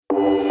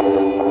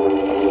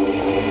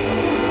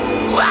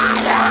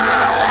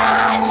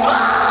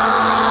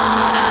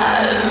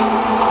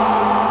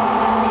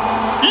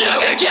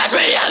Catch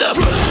me in the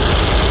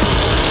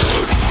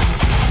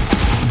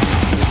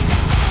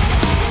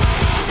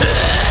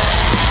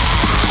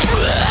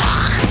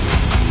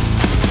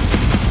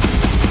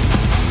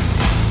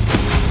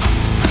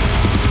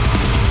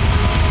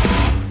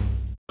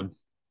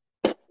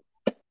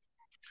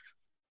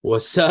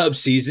What's up?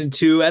 Season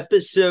 2,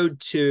 episode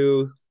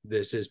 2.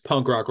 This is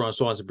Punk Rock Ron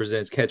Swanson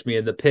presents Catch Me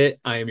in the Pit.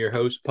 I am your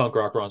host, Punk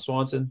Rock Ron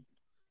Swanson.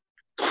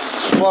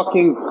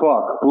 Fucking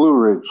fuck, Blue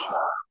Ridge.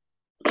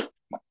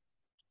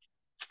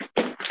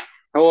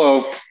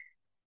 Hello.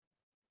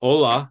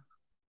 Hola.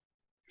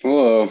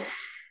 Hello.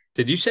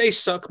 Did you say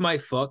suck my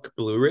fuck,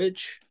 Blue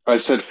Ridge? I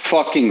said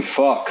fucking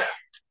fuck.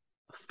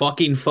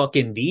 Fucking fuck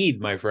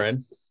indeed, my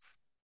friend.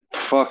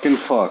 Fucking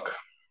fuck.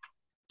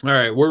 All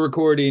right, we're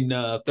recording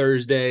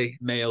Thursday,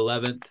 May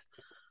 11th.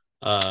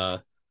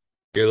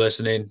 You're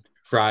listening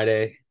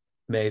Friday,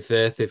 May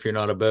 5th, if you're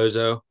not a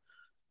bozo.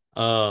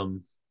 The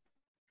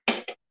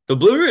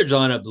Blue Ridge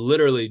lineup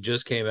literally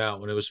just came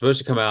out when it was supposed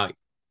to come out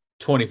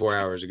 24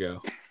 hours ago.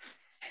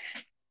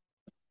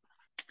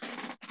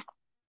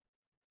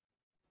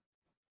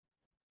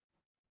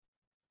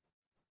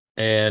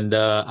 And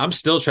I'm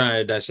still trying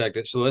to dissect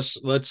it. So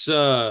let's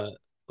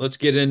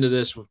get into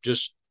this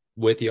just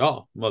with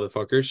y'all,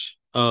 motherfuckers.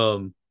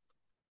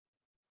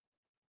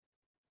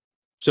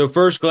 So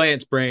first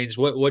glance, Brains,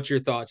 what's your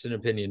thoughts and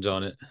opinions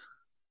on it?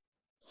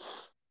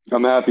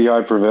 I'm happy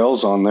I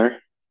Prevail's on there.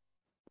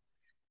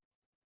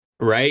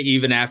 Right?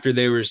 Even after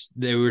they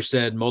were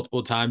said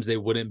multiple times they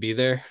wouldn't be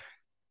there.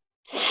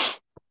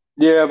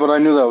 Yeah, but I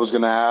knew that was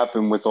going to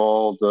happen with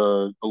all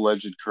the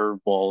alleged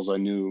curveballs. I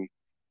knew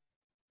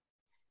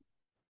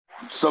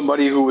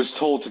somebody who was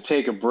told to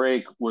take a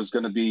break was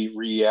going to be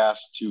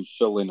re-asked to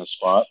fill in a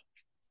spot.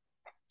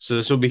 So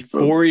this will be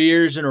 4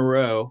 years in a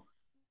row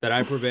that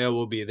I Prevail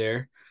will be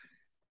there.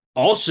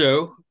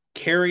 Also,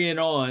 carrying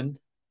on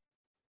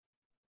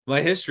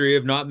my history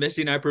of not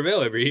missing I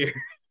Prevail every year.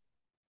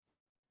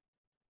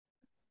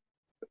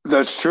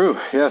 That's true,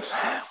 yes.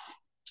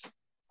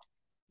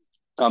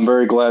 I'm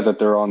very glad that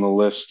they're on the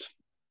list.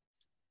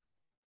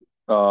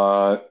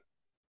 I'm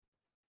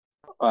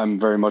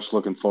very much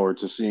looking forward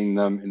to seeing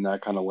them in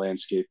that kind of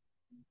landscape.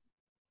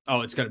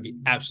 Oh, it's going to be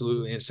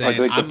absolutely insane. I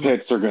think the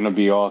pits are going to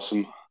be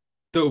awesome.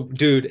 So,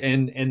 dude,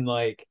 and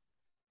like,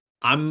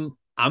 I'm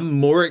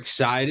more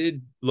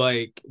excited.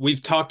 Like,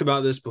 we've talked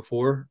about this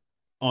before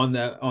on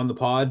the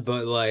pod,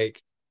 but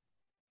like,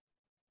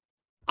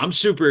 I'm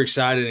super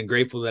excited and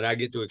grateful that I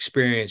get to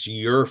experience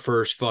your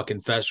first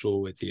fucking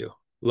festival with you.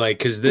 Like,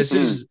 because this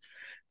is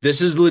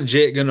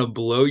legit gonna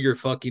blow your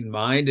fucking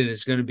mind, and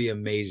it's gonna be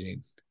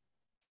amazing.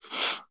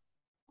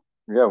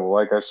 Yeah, well,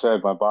 like I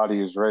said, my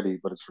body is ready,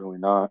 but it's really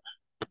not.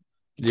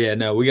 Yeah,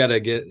 no, we gotta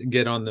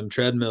get on them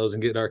treadmills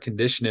and get our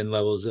conditioning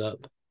levels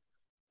up.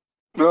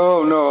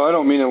 No, I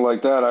don't mean it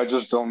like that. I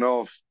just don't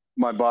know if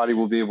my body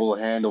will be able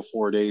to handle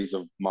 4 days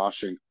of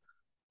moshing.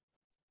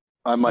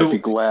 I might be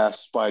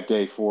glassed by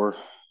day 4.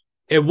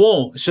 It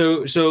won't.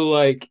 So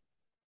like,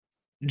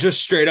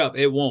 just straight up,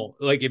 it won't.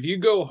 Like, if you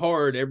go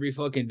hard every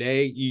fucking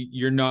day,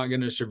 you're not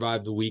gonna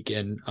survive the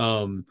weekend.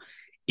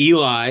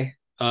 Eli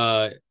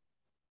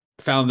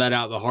found that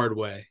out the hard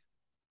way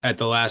at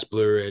the last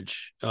Blue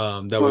Ridge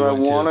that but we I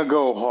went to. want to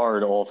go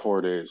hard all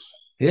 4 days.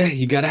 Yeah,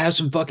 you got to have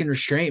some fucking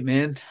restraint,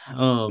 man.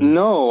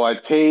 No, I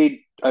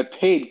paid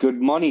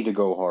good money to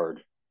go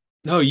hard.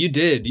 No, you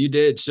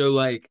did. So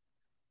like,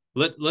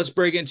 let's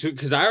break into it,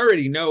 because I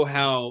already know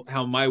how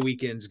my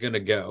weekend's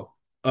gonna go.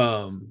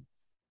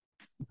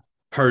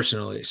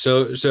 Personally,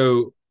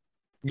 so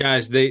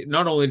guys, they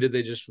not only did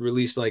they just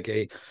release like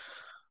a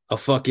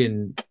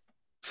fucking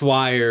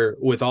flyer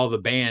with all the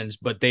bands,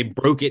 but they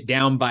broke it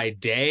down by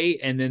day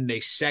and then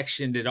they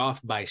sectioned it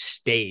off by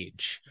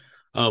stage.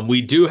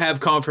 We do have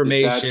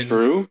confirmation. Is that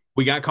true?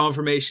 We got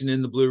confirmation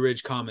in the Blue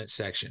Ridge comment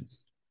section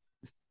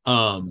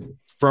from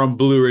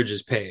Blue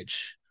Ridge's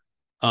page.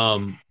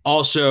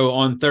 Also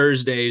on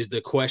Thursdays, the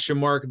question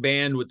mark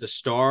band with the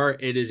star,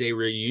 it is a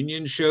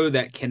reunion show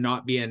that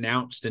cannot be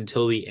announced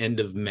until the end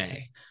of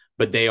May,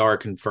 but they are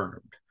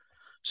confirmed.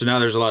 So now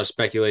there's a lot of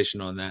speculation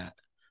on that.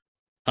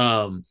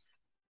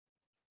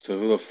 So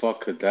who the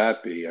fuck could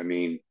that be? I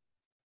mean,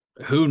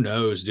 who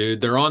knows, dude?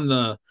 They're on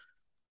the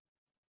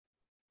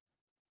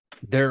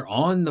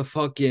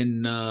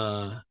fucking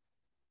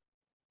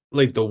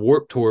like the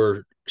Warped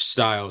Tour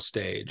style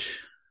stage.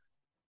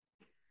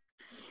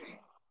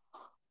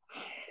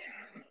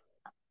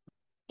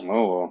 Oh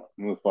well,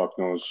 who the fuck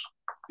knows?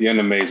 The end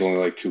of May is only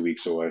like 2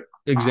 weeks away.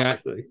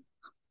 Exactly.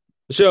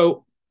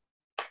 So,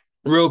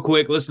 real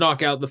quick, let's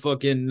knock out the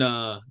fucking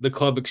the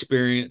club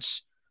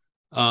experience.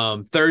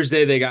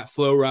 Thursday they got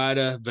Flo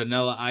Rida,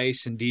 Vanilla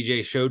Ice, and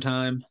DJ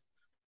Showtime.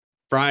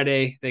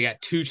 Friday they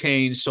got 2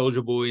 Chainz,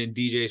 Soulja Boy, and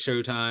DJ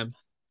Showtime.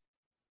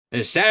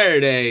 And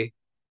Saturday,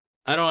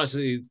 I don't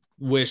honestly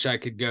wish I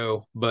could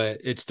go,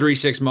 but it's 3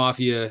 6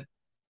 Mafia,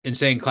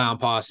 Insane Clown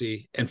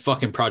Posse, and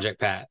fucking Project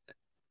Pat.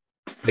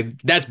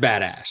 Like that's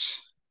badass.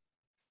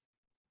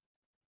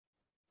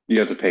 You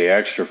have to pay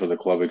extra for the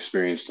club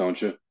experience,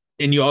 don't you?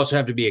 And you also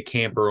have to be a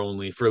camper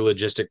only for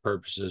logistic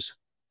purposes.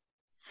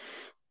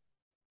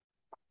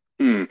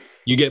 Hmm.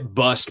 You get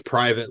bussed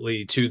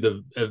privately to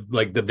the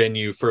like the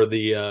venue for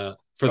the Oh,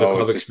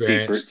 club it's a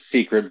secret experience.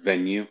 secret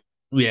venue.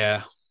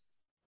 Yeah.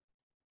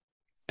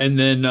 And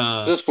then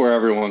Just where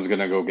everyone's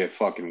gonna go get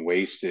fucking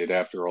wasted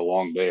after a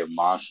long day of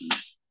moshing.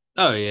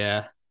 oh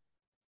yeah.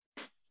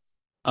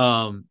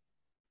 Um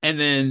and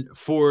then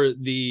for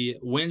the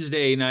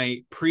Wednesday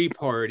night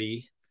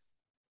pre-party,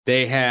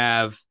 they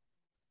have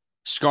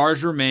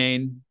Scars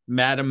Remain,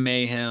 Madam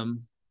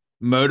Mayhem,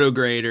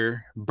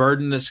 Motograder,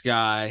 Bird in the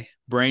Sky,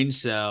 Brain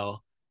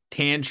Cell,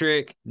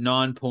 Tantric,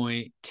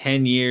 Nonpoint,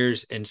 10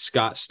 Years, and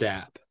Scott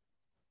Stapp.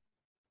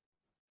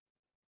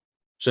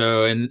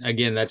 So, and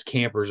again, that's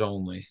campers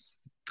only.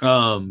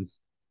 Um,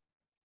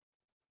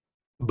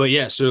 but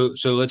yeah, so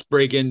let's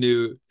break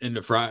into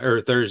Friday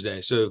or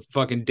Thursday. So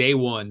fucking day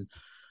one,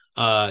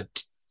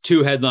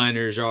 two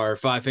headliners are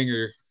Five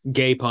Finger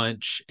Gay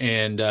Punch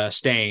and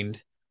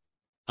Stained.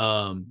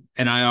 And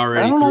I I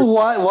already don't know threw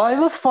why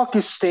the fuck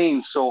is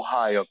Stain so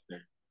high up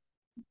there?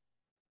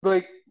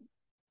 Like,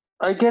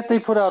 I get they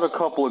put out a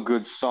couple of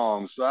good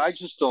songs, but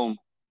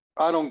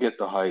I don't get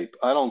the hype.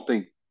 I don't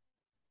think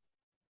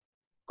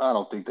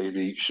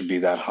should be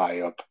that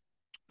high up.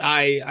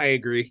 I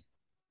agree.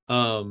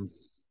 Um,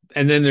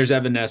 and then there's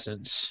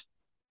Evanescence.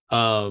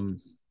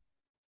 Um,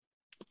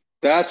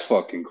 That's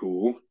fucking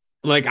cool.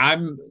 like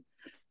I'm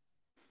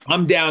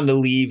down to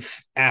leave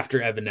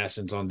after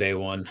Evanescence on day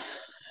one.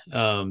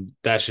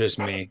 That's just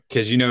me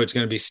because you know it's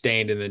going to be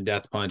Stained and then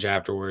Death Punch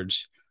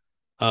afterwards.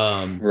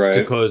 To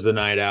Right. close the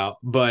night out.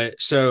 But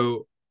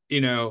so you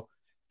know,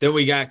 then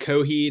we got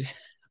Coheed,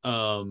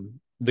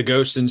 the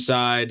Ghost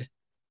Inside,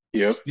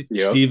 Yep.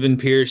 Yep. Stephen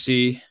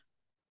Piercy,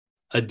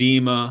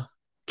 Edema,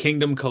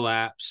 Kingdom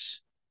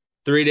Collapse,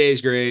 3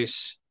 Days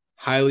Grace,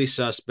 Highly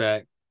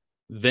Suspect,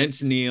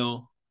 Vince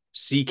Neil,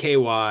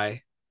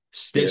 CKY,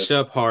 Stitched Yes.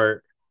 Up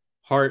Heart,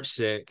 Heart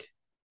Sick,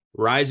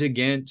 Rise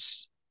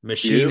Against,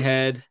 Machine Yep.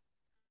 Head,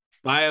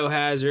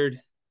 Biohazard,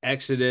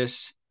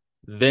 Exodus,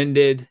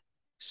 Vended,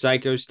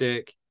 Psycho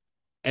Stick,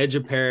 Edge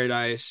of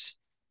Paradise,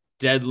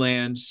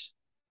 Deadlands,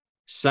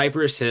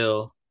 Cypress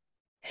Hill,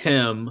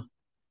 Him,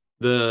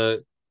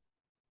 the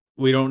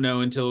we don't know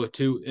until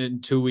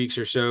in 2 weeks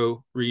or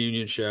so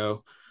reunion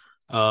show.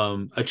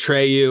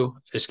 Atreyu,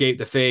 Escape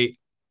the Fate,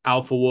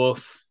 Alpha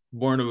Wolf,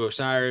 Born of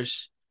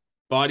Osiris,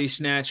 Body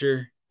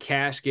Snatcher,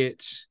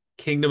 Caskets,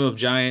 Kingdom of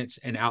Giants,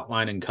 and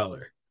Outline in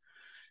Color.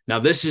 Now,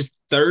 this is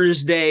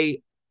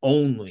Thursday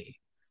only.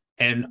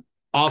 And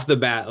off the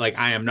bat, like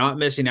I am not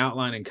missing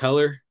Outline in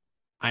Color.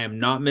 I am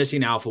not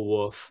missing Alpha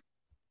Wolf.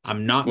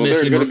 I'm not Well, they're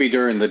going to missing be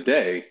during the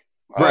day,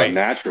 right.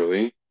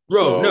 naturally.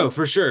 Bro, no, So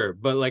for sure.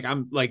 But like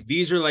I'm like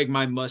these are like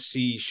my must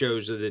see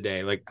shows of the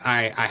day. Like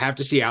I have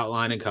to see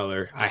Outline and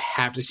Color. I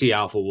have to see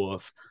Alpha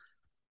Wolf.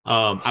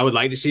 I would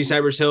like to see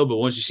Cypress Hill, but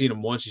once you've seen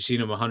them once, you've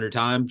seen them 100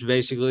 times,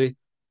 basically.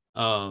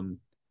 Um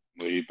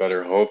well, you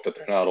better hope that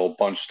they're not all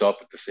bunched up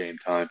at the same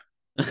time.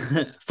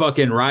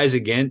 fucking Rise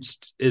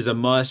Against is a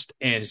must,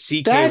 and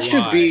That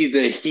should CKY. be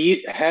the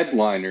heat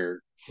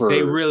headliner They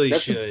for really that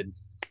should should.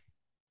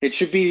 it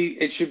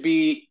should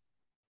be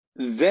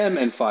them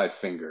and Five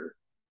Finger.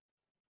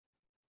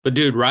 But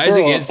dude, Rise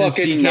Bro, a Against and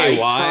fucking CKY,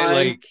 nighttime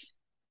like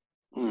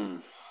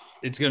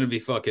it's gonna be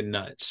fucking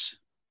nuts.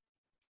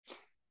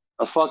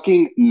 a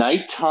fucking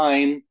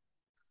nighttime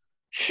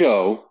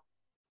show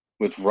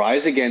with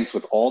Rise Against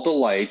with all the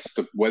lights,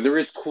 the weather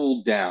is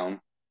cooled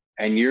down,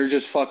 and you're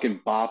just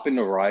fucking bopping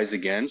to Rise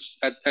Against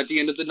at the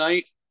end of the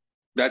night.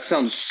 That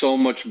sounds so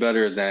much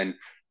better than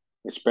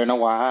it's been a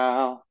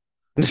while.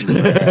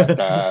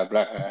 Blah, blah,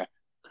 blah.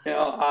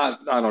 I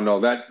don't know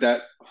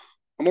that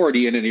I'm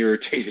already in an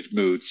irritated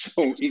mood,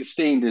 so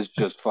Stained is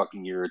just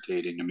fucking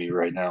irritating to me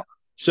right now.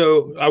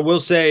 So I will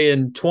say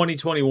in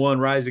 2021,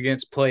 Rise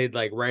Against played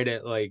like right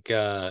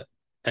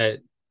at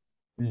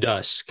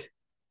dusk.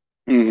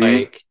 Mm-hmm.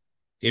 Like,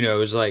 you know, it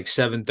was like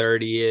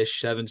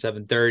 7:30-ish,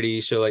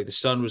 7:30. So like the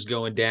sun was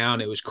going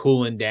down, it was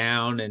cooling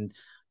down, and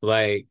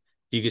like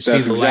you could see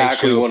That's the light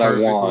exactly show what I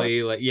want.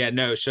 perfectly. Like, yeah,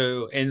 no,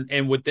 so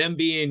and with them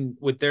being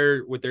with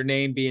their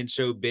name being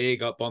so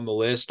big up on the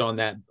list on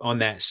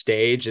that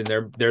stage, and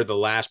they're the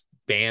last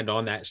band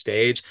on that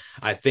stage,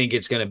 I think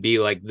it's gonna be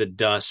like the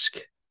dusk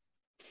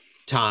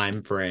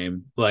time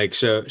frame. Like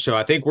so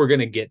I think we're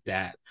gonna get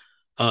that.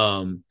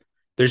 Um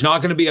there's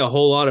not gonna be a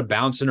whole lot of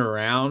bouncing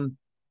around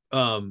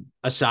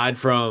aside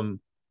from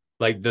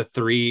like the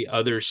three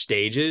other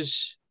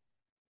stages.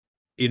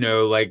 You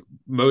know, like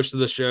most of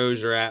the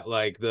shows are at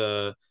like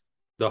the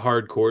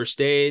hardcore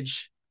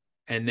stage.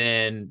 And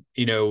then,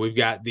 you know, we've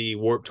got the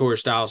Warp Tour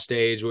style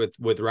stage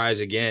with Rise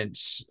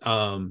Against.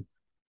 And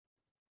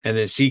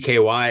then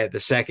CKY at the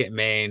second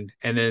main,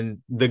 and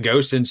then the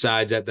Ghost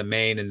Insides at the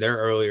main, and they're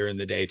earlier in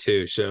the day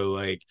too. So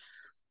like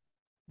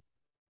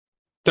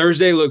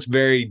Thursday looks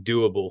very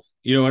doable.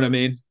 You know what I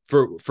mean?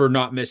 For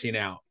not missing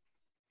out.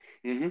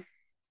 Mm-hmm.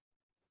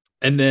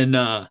 And then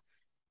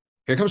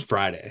Here comes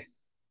Friday.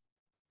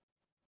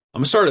 I'm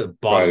gonna start at the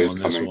bottom Friday's on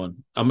this coming.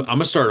 one. I'm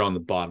gonna start on the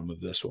bottom of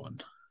this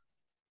one.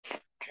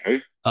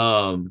 Okay.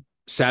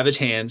 Savage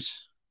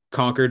Hands,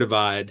 Conquer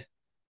Divide, Yep.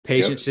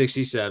 Patient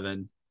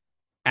 67,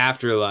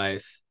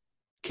 Afterlife,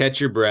 Catch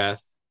Your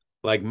Breath,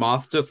 Like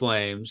Moth to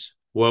Flames,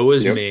 Woe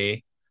Is Yep.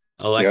 Me,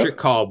 Electric Yep.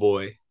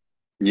 Callboy,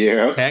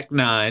 Yeah. Tech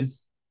Nine,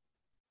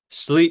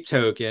 Sleep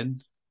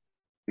Token,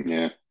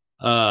 Yeah.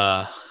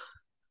 uh,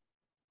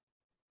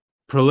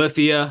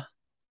 Prolifia,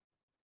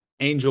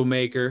 Angel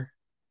Maker,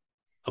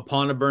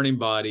 Upon a Burning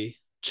Body,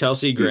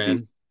 Chelsea Mm-hmm.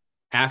 Grin,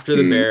 After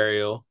the Mm-hmm.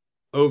 Burial,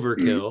 Mm-hmm.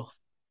 Overkill,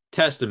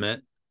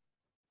 Testament,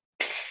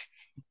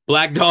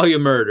 Black Dahlia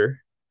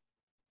Murder,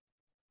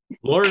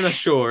 Lorna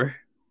Shore,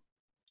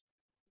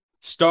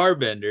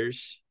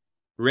 Starbenders,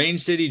 Rain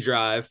City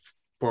Drive,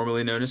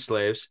 formerly known as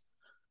Slaves,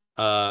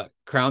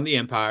 Crown the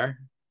Empire,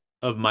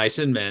 Of Mice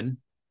and Men,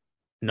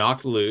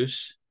 Knocked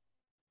Loose,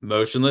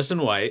 Motionless in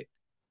White,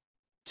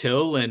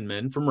 Till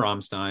Lindemann from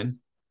Rammstein,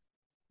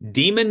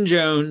 Demon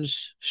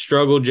Jones,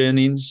 Struggle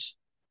Jennings,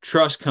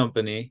 Trust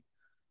Company,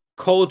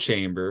 Coal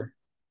Chamber,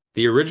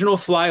 the original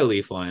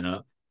Flyleaf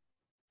lineup,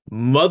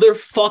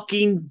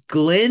 motherfucking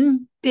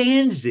Glenn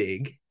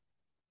Danzig,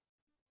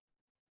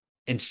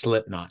 and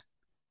Slipknot.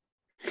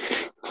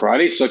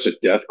 Friday's such a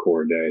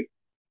deathcore day.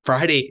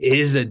 Friday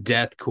is a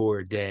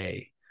deathcore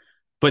day.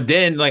 But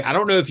then, like, I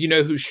don't know if you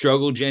know who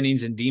Struggle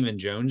Jennings and Demon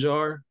Jones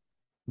are,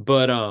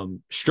 but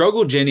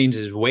Struggle Jennings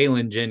is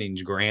Waylon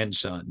Jennings'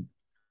 grandson,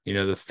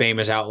 the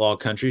famous outlaw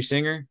country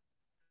singer.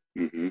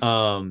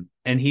 Mm-hmm.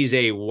 And he's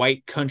a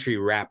white country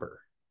rapper.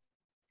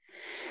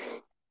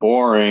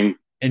 Boring.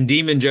 And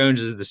Demon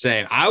Jones is the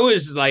same. I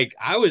was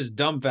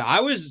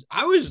dumbfounded.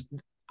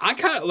 I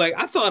kind of like,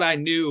 I thought I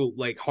knew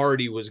like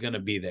Hardy was going to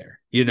be there,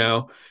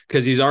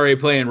 because he's already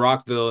playing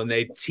Rockville and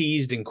they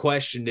teased and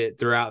questioned it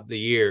throughout the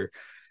year.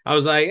 I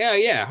was like,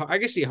 yeah, I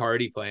can see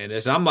Hardy playing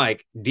this. I'm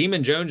like,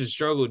 Demon Jones and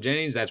Struggle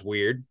Jennings, that's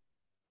weird.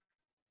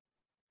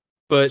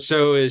 But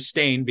so is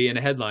Stain being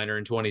a headliner in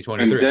And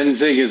 2023.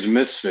 Danzig is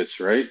Misfits,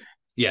 right?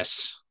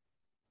 Yes.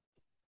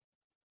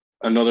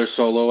 Another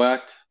solo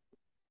act.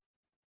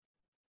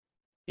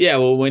 Yeah,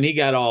 well, when he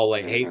got all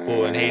like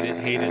hateful and hated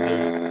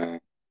the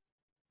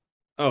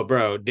oh,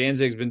 bro,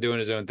 Danzig's been doing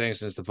his own thing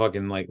since the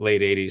fucking like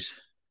late 80s.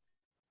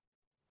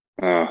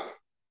 Uh,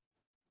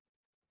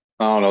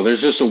 I don't know.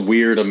 There's just a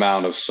weird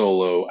amount of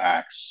solo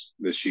acts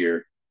this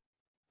year.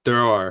 There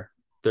are.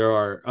 There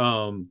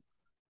are.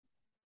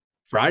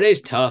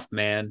 Friday's tough,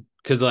 man.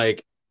 Cause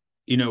like,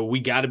 we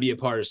gotta be a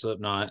part of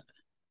Slipknot.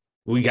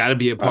 We gotta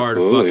be a part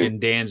of Absolutely. fucking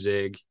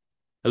Danzig.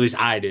 At least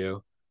I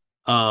do.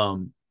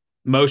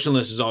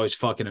 Motionless is always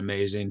fucking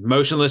amazing.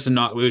 Motionless and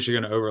Knocked Loose are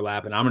gonna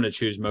overlap, and I'm gonna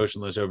choose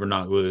Motionless over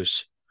Knocked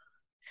Loose.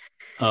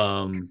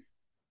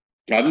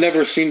 I've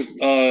never seen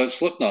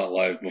Slipknot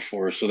live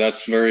before, so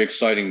that's very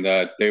exciting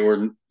that they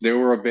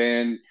were a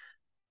band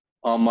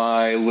on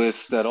my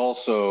list that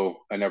also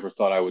I never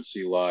thought I would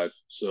see live.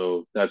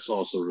 So that's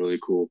also really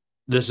cool.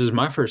 This is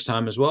my first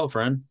time as well,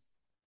 friend.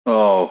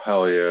 Oh,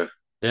 hell yeah.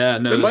 Yeah,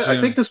 no, this is I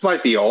think this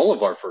might be all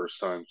of our first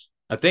times.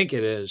 I think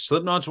it is.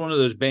 Slipknot's one of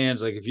those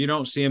bands. Like if you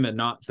don't see them at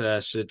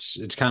Knotfest,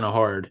 it's kind of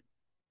hard.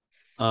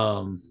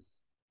 Um,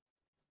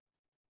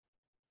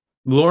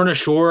 Lorna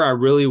Shore, I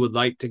really would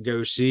like to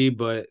go see,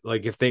 but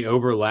like if they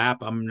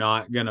overlap, I'm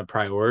not gonna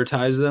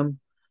prioritize them.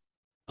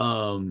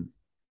 Um,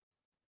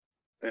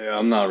 Yeah,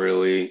 I'm not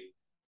really.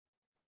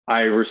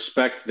 I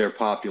respect their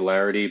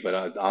popularity,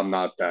 but I'm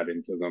not that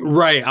into them.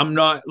 right. I'm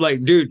not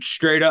like, dude,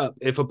 straight up.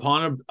 If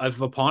Upon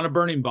a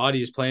Burning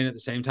Body is playing at the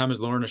same time as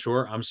Lorna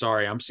Shore, I'm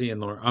sorry, I'm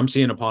seeing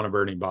Upon a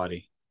Burning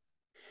Body.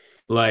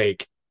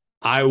 Like,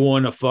 I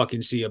want to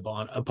fucking see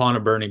Upon a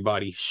Burning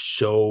Body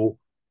so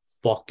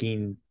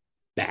fucking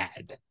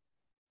bad.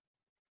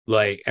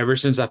 Like ever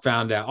since I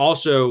found out.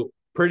 Also,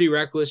 Pretty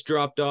Reckless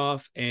dropped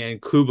off and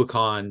Kubla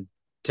Khan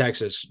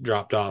Texas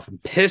dropped off. I'm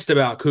pissed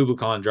about Kubla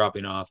Khan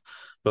dropping off,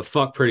 but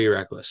fuck Pretty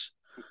Reckless.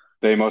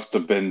 They must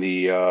have been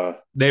They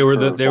were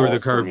the curveball from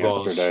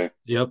curveballs. yesterday.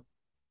 Yep.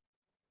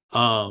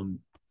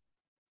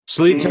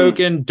 Sleep Mm.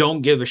 Token,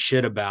 don't give a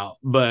shit about.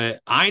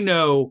 But I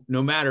know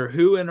no matter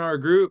who in our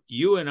group,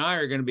 you and I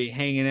are going to be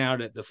hanging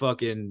out at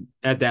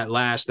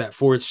that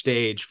fourth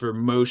stage for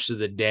most of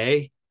the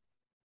day.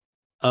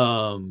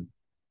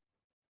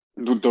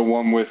 The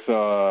one with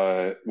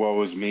what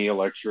was me,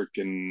 Electric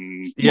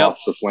and Yep.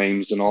 Moths to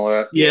Flames and all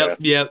that. Yep.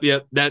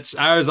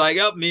 I was like,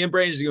 oh, me and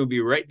Brandon's going to be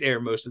right there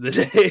most of the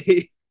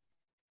day.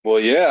 Well,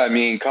 yeah, I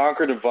mean,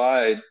 Conquer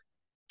Divide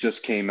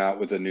just came out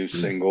with a new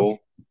single,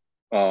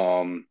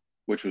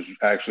 which was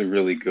actually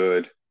really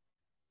good.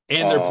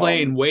 And they're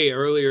playing way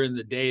earlier in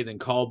the day than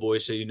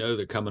Callboy, so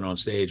they're coming on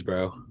stage,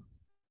 bro.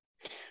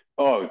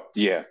 Oh,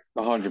 yeah,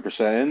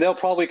 100%. And they'll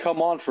probably come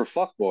on for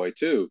Fuckboy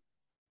too,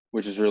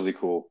 which is really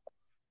cool.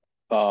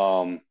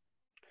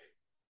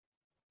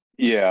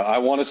 Yeah, I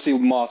want to see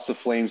Moths to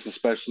Flames,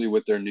 especially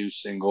with their new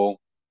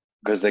single,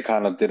 because they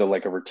kind of did a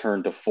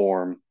return to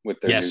form with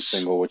their new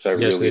single, which I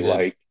really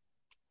like.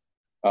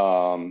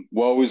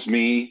 Woe Is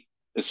Me,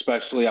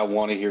 especially I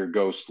want to hear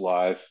Ghost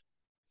live.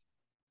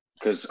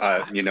 because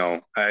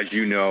as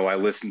you know, I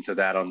listened to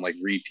that on like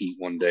repeat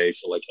one day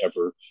for like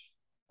ever.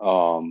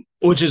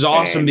 Which is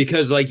awesome And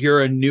because like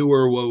you're a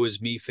newer Woe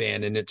Is Me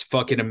fan, and it's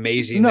fucking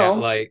amazing that no,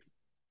 like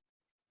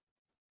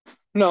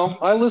no, you,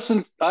 I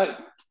listened.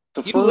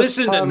 The you first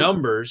listen to time,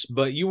 numbers,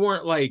 but you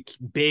weren't like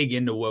big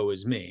into Woe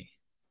Is Me.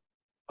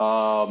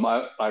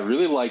 I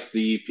really liked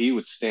the EP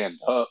with Stand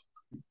Up.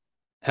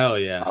 Hell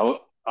yeah.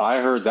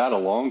 I heard that a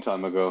long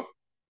time ago.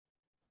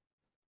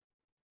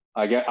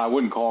 I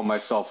wouldn't call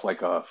myself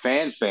like a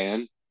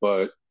fan,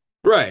 but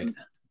Right.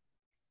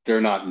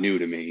 they're not new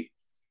to me.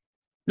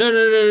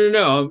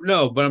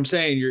 No. But I'm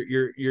saying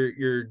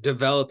you're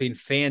developing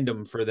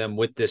fandom for them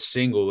with this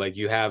single. Like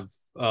you have,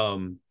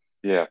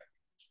 Yeah.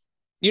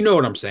 you know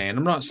what I'm saying.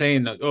 I'm not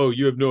saying that. Oh,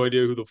 you have no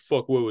idea who the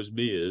fuck Woe Is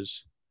Me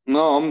is.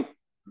 No,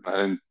 I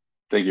didn't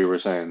think you were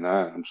saying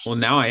that. Well,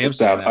 now I am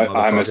saying that,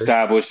 I'm motherfucker.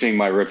 establishing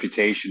my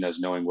reputation as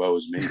knowing what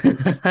was me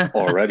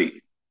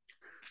already.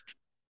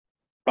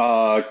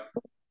 Uh,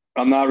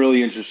 I'm not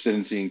really interested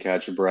in seeing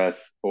Catch a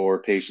Breath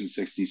or Patient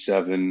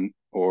 67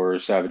 or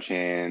Savage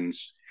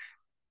Hands.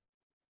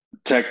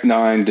 Tech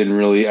Nine didn't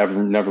really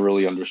ever never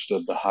really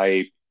understood the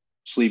hype.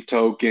 Sleep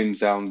Token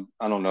sound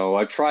I don't know.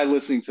 I tried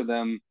listening to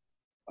them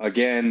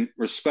again,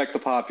 respect the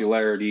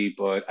popularity,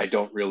 but I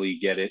don't really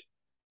get it.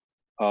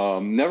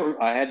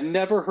 Never I had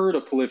never heard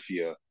of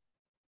Polyphia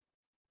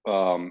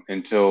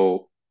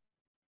until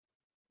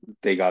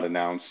they got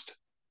announced.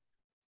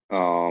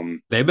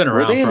 They've been Were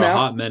around they for a announced?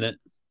 hot minute.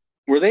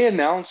 Were they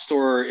announced,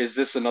 or is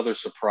this another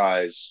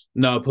surprise?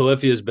 No,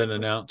 Polyphia's been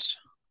announced.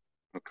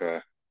 Okay,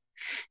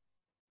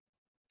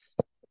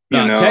 you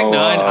No, Tech know,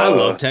 Nine. I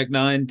love Tech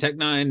Nine. Tech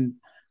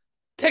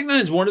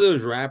Nine's one of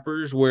those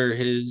rappers where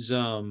his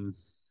fan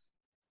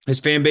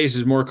base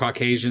is more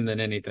Caucasian than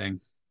anything.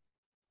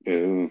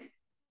 ew.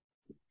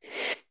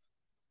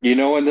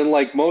 And then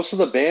like most of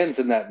the bands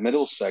in that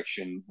middle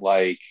section,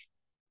 like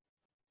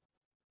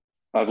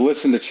I've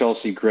listened to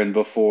Chelsea Grin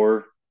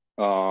before.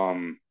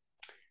 Um,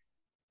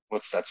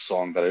 what's that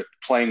song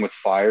Playing with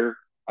Fire?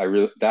 I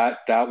really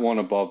that one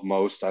above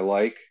most I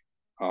like.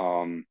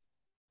 Um,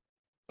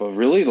 but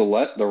really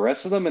the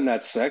rest of them in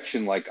that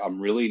section, like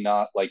I'm really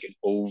not like an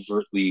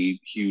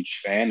overtly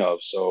huge fan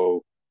of.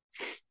 So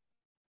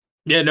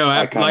Yeah, no,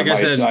 like I I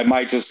said,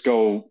 might just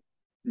go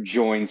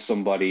join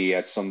somebody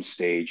at some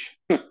stage.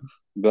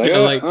 Be like, yeah,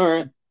 like all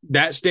right.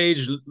 that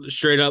stage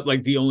straight up,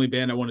 like the only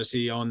band I want to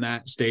see on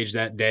that stage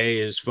that day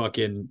is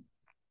fucking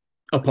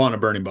Upon a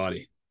Burning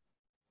Body.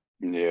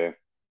 Yeah.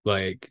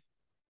 Like,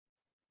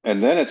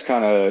 And then it's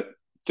kind of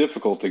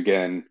difficult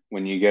again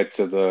when you get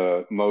to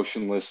the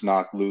Motionless,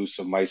 Knock Loose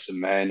of Mice and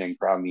Men and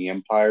Crown the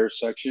Empire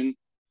section.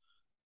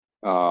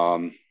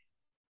 Um,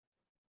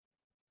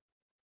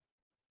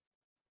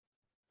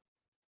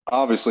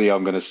 Obviously,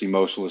 I'm going to see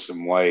Motionless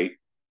in White,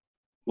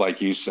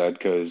 like you said,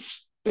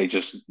 because they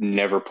just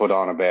never put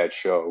on a bad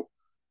show.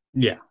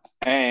 yeah.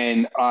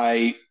 And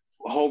I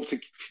hope to,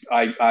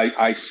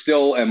 I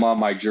still am on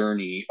my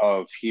journey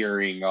of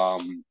hearing, oh,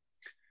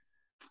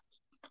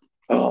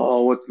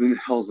 what the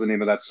hell's the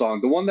name of that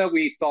song? The one that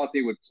we thought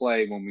they would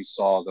play when we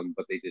saw them,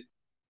 but they didn't.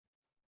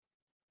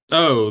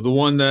 Oh, the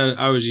one that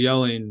I was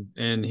yelling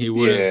and he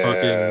wouldn't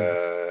fucking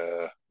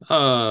Yeah.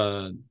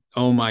 uh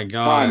oh my Time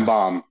god.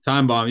 Bomb.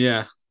 Time Bomb,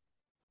 yeah.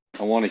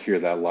 I want to hear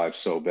that live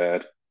so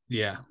bad.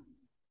 Yeah.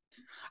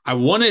 I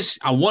want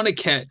to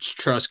catch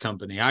Trust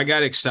Company. I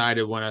got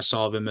excited when I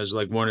saw them as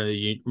like one of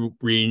the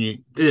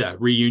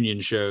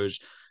reunion shows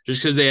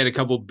just cuz they had a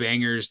couple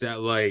bangers that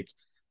like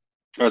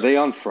Are they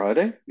on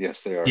Friday?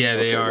 Yes, they are. yeah,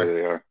 they Okay, there are.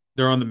 they are.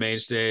 They're on the main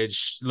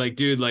stage. Like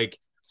dude, like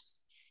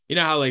you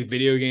know how like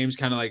video games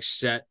kind of like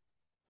set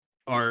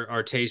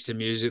our taste in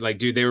music. Like,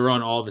 dude, they were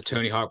on all the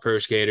Tony Hawk Pro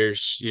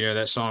Skaters. You know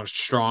that song's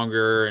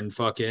Stronger and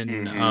fucking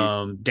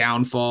Mm-hmm.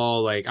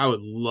 Downfall. Like, I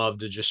would love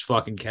to just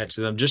fucking catch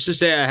them, just to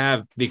say I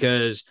have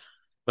because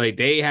like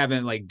they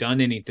haven't like done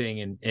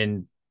anything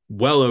in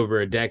well over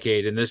a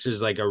decade, and this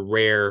is like a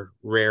rare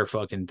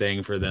fucking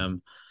thing for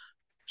them.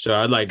 So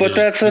I'd like to But just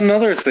that's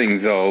another thing,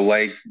 though.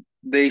 Like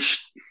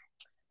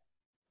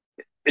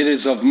it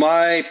is of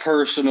my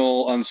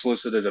personal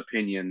unsolicited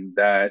opinion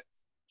that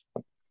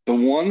the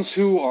ones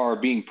who are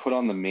being put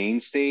on the main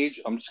stage,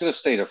 I'm just going to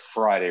state a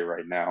Friday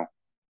right now.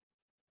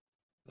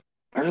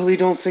 I really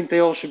don't think they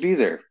all should be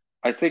there.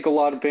 I think a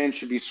lot of bands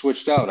should be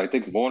switched out. I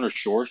think Lorna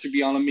Shore should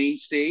be on a main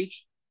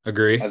stage.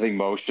 agree, I think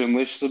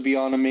Motionless should be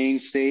on a main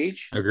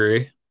stage.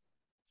 agree.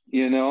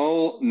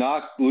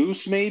 Knock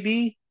Loose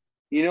maybe.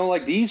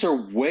 Like these are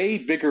way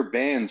bigger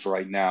bands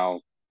right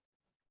now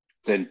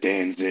than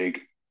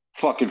Danzig.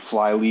 Fucking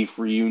Flyleaf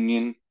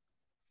reunion.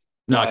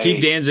 No, keep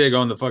Like Danzig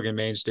on the fucking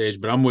main stage,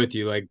 but I'm with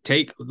you. Like,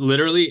 take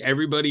literally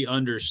everybody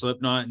under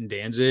Slipknot and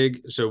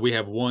Danzig. So we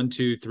have one,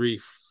 two, three,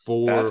 that's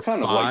four,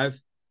 kind of like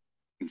five.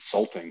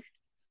 insulting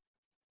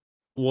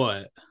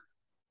What?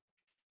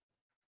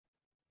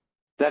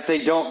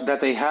 that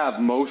they have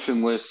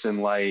Motionless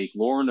and like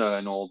Lorna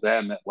and all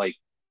them at like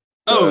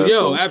Oh,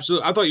 yo, the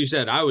absolutely. I thought you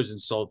said I was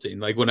insulting.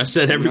 Like when I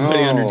said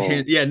everybody under Dan.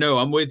 no. Yeah, no,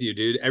 I'm with you,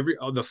 dude.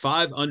 The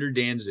five under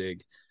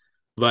Danzig,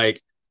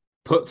 like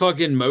Put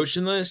fucking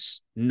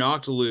Motionless,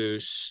 Knocked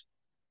Loose,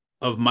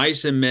 Of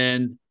Mice and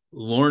Men,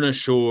 Lorna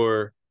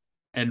Shore,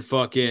 and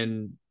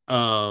fucking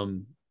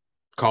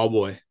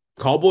Callboy.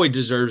 Callboy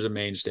deserves a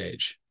main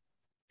stage.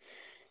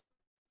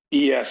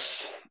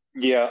 Yes.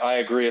 Yeah, I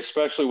agree.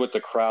 Especially with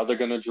the crowd they're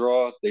going to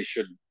draw,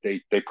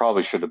 they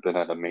probably should have been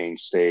at a main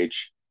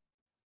stage,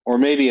 or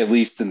maybe at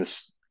least in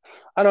this.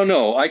 I don't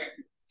know.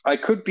 I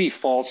could be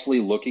falsely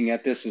looking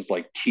at this as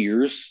like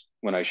tiers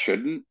when I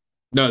shouldn't.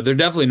 No, they're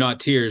definitely not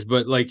tiers,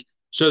 but like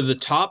so the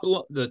top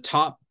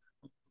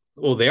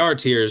well, they are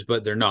tiers,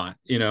 but they're not,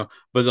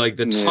 But like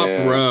the top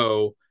Yeah.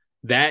 row,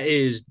 that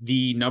is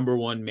the number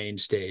one main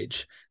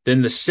stage.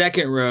 Then the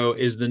second row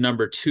is the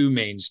number two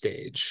main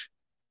stage.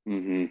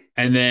 Hmm.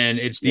 And then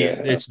it's the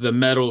Yeah. it's the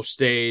metal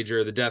stage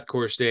or the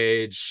deathcore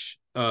stage.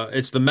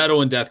 It's the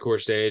metal and deathcore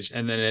stage,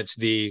 and then it's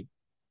the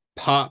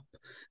pop.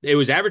 It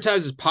was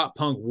advertised as pop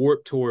punk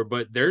Warp Tour,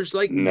 but there's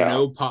like No,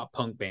 no pop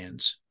punk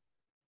bands.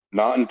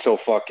 not until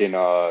fucking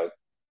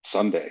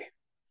Sunday.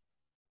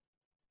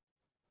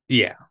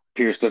 Yeah.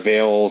 Pierce the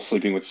Veil,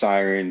 Sleeping with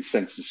Sirens,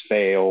 Senses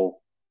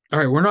Fail. All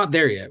right, we're not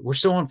there yet. We're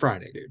still on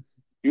Friday, dude.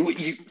 You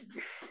okay?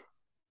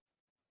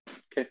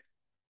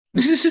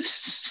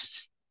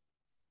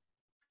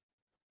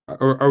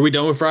 Are we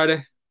done with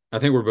Friday? I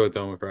think we're both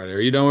done with Friday. Are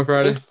you done with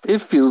Friday?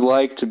 If you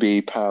like to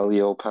be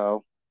paleo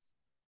pal.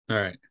 All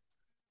right.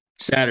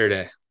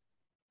 Saturday.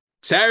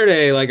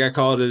 Saturday, like I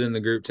called it in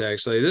the group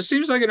text. Like this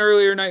seems like an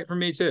earlier night for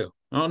me too.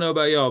 I don't know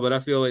about y'all, but I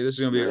feel like this is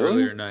gonna be an Really?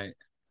 earlier night.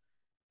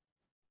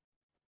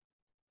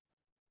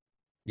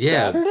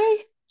 Yeah,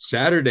 Saturday?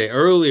 Saturday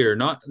earlier,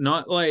 not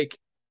like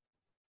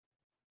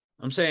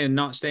I'm saying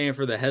not staying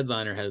for the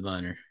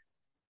headliner.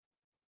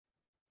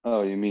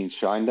 Oh, you mean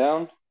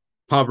Shinedown?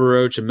 Papa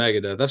Roach and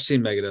Megadeth. I've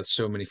seen Megadeth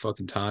so many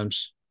fucking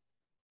times.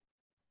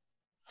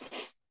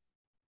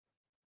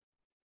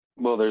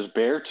 Well, there's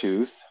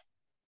Beartooth.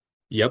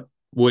 Yep.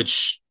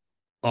 Which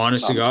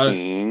honestly I'm God,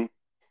 seeing.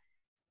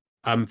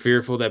 I'm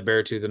fearful that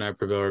Beartooth and I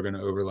Prevail are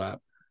gonna overlap.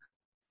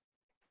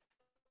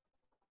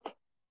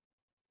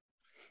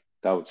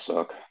 That would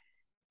suck.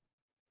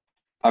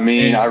 I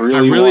mean, I And I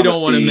really really want to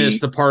don't want to miss see.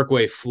 the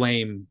Parkway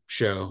Flame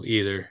show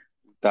either.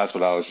 That's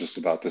what I was just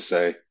about to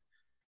say.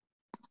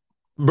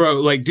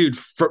 Bro, like, dude,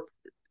 for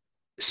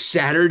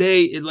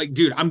Saturday, like,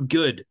 dude, I'm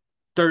good.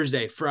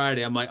 Thursday,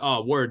 Friday, I'm like,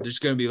 oh, word, there's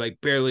gonna be like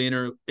barely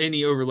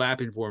any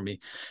overlapping for me.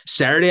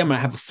 Saturday, I'm gonna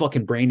have a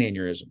fucking brain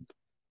aneurysm.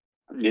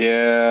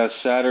 Yeah,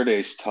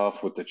 Saturday's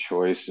tough with the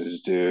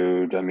choices,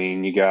 dude. I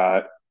mean, you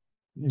got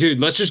Dude,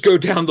 let's just go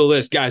down the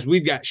list, guys.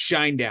 We've got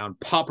Shinedown,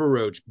 Papa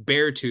Roach,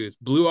 Beartooth,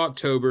 Blue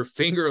October,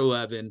 Finger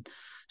 11,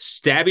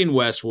 Stabbing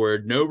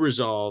Westward, No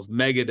Resolve,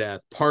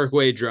 Megadeth,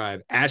 Parkway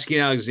Drive, Asking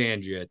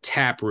Alexandria,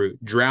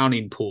 Taproot,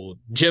 Drowning Pool,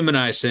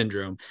 Gemini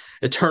Syndrome,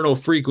 Eternal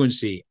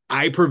Frequency,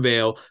 I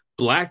Prevail,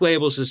 Black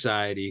Label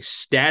Society,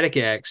 Static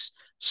X,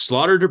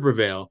 Slaughter to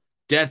Prevail,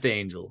 Death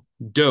Angel,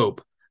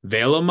 Dope,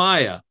 Veil of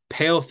Maya,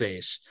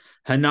 Paleface,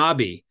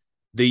 Hanabi,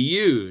 The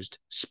Used,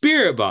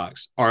 Spirit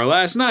Box, Our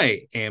Last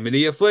Night,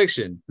 Amity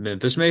Affliction,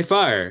 Memphis May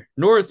Fire,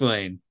 North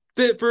Lane,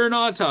 Fit for an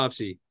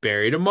Autopsy,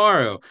 Bury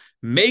Tomorrow,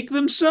 Make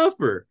Them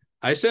Suffer,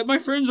 I Set My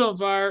Friends on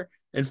Fire,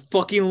 and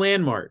fucking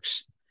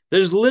Landmarks.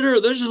 There's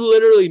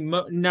literally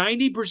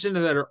 90%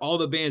 of that are all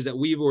the bands that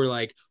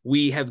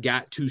we have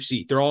got to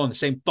see. They're all on the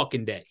same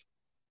fucking day.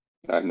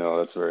 I know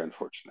that's very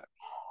unfortunate.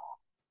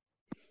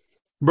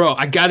 Bro,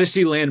 I got to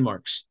see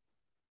Landmarks.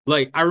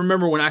 Like, I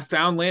remember when I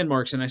found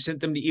Landmarks and I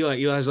sent them to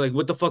Eli. Eli's like,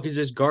 what the fuck is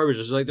this garbage? I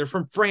was like, they're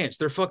from France.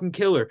 They're fucking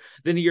killer.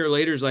 Then a year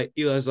later,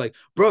 Eli's like,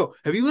 bro,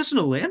 have you listened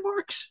to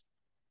Landmarks?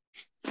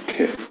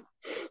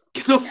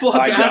 Get the fuck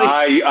out of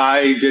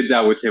I did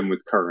that with him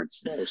with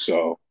Currents though,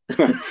 so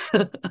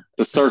the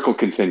circle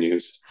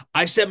continues.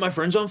 I Set My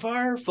Friends on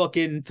Fire.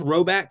 Fucking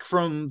throwback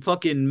from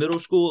fucking middle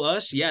school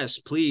us. Yes,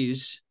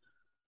 please.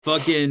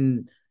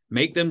 Fucking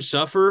Make Them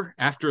Suffer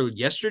after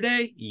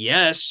yesterday.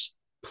 Yes,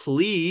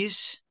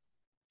 please.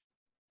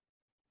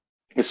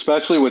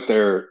 Especially with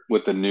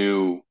the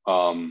new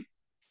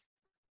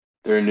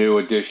their new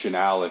addition,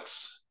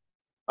 Alex.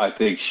 I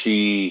think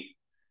she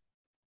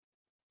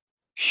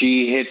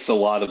hits a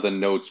lot of the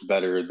notes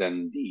better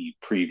than the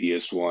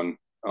previous one.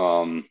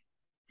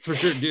 For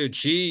sure, dude.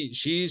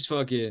 She's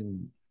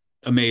fucking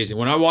amazing.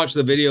 When I watched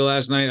the video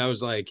last night, I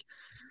was like,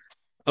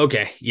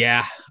 okay,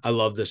 yeah, I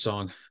love this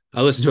song.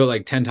 I listened to it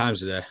like 10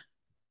 times today.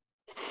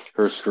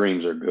 Her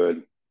screams are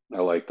good. I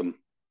like them.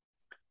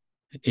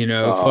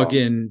 Um,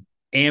 Fucking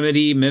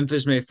Amity,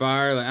 Memphis May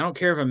Fire. Like, I don't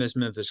care if I miss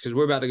Memphis because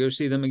we're about to go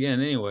see them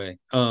again anyway.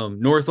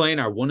 North Lane,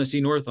 I want to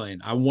see North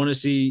Lane. I want to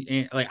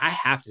see I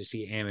have to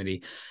see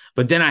Amity,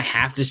 but then I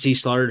have to see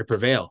Slaughter to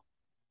Prevail.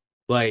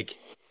 Like,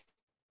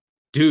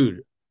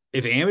 dude,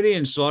 if Amity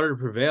and Slaughter to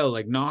Prevail,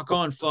 like, knock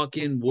on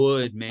fucking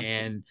wood,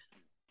 man.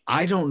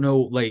 I don't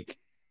know, like,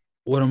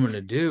 what I'm gonna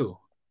do.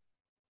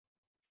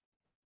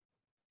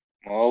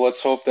 well,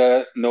 let's hope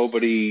that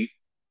nobody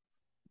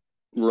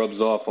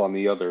rubs off on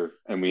the other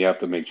and we have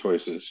to make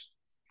choices.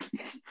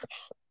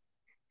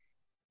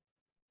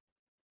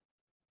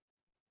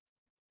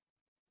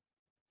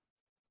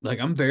 Like,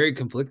 I'm very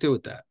conflicted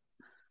with that.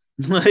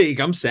 Like,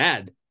 I'm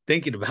sad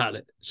thinking about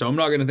it. So I'm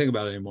not going to think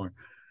about it anymore.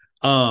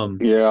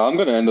 Yeah, I'm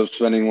gonna end up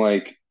spending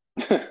like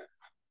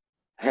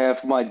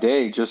half my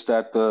day just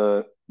at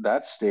the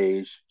that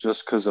stage,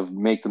 just because of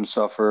Make Them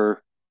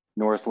Suffer,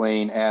 North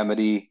Lane,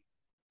 Amity.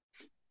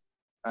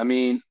 I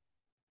mean,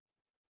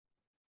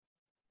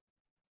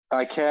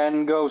 I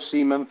can go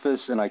see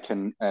Memphis, and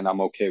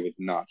I'm okay with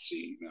not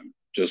seeing them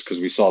just because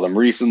we saw them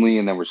recently,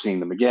 and then we're seeing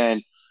them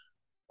again.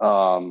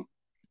 Um,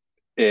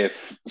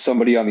 if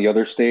somebody on the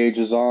other stage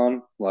is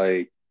on,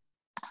 like,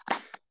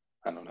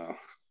 I don't know.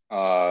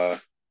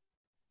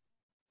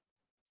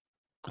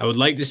 I would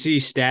like to see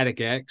Static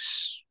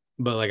X,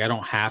 but like I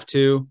don't have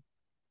to.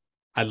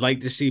 I'd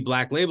like to see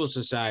Black Label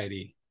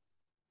Society,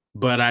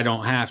 but I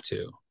don't have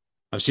to.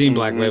 I've seen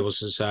Black Mhm. Label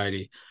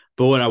Society.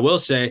 But what I will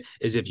say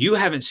is if you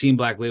haven't seen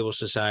Black Label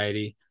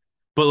Society,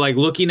 but like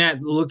looking at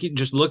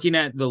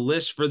the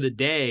list for the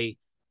day,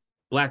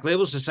 Black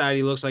Label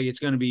Society looks like it's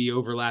going to be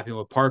overlapping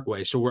with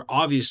Parkway. So we're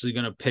obviously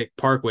going to pick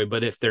Parkway,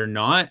 but if they're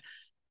not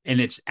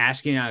and it's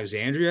Asking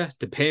Alexandria,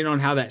 depending on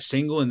how that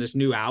single and this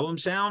new album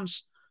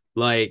sounds,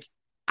 like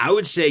I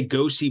would say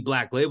go see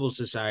Black Label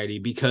Society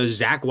because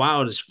Zach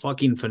Wild is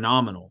fucking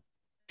phenomenal.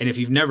 And if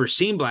you've never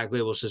seen Black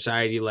Label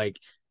Society, like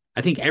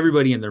I think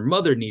everybody and their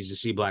mother needs to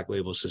see Black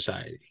Label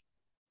Society.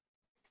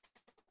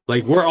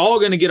 Like we're all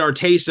going to get our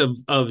taste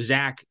of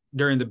Zach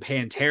during the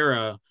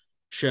Pantera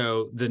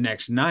show the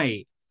next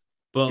night,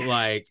 but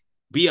like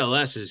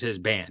BLS is his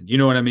band. You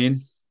know what I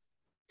mean?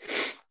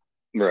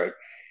 Right.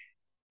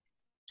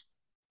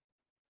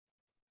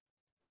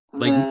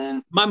 Like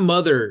Man, my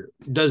mother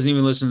doesn't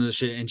even listen to this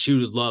shit and she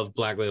would love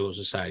Black Label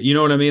Society. You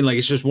know what I mean? Like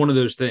it's just one of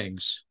those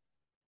things.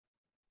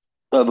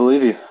 I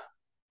believe you.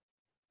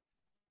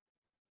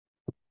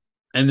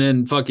 And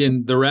then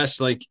fucking the rest,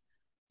 like,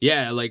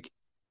 yeah, like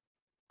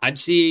I'd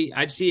see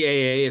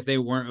AA if they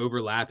weren't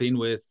overlapping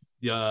with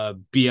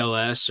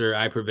BLS or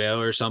I Prevail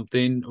or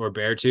something or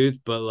Beartooth,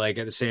 but like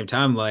at the same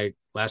time, like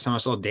last time I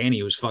saw Danny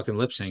he was fucking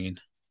lip singing.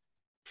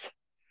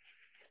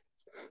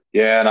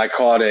 Yeah, and I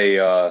caught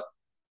a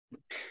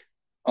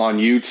on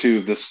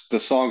YouTube. This the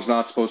song's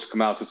not supposed to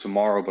come out till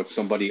tomorrow, but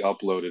somebody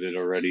uploaded it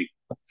already,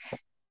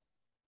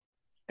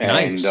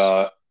 Nice.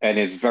 and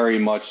it's very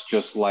much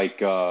just like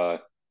the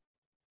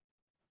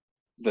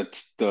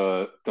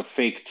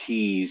fake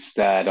tease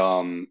that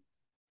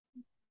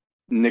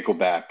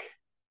Nickelback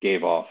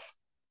gave off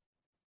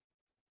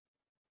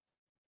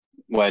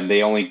when they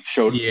Yeah.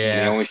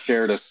 only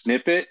shared a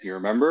snippet. You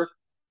remember?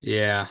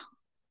 Yeah.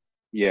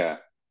 Yeah,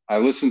 I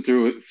listened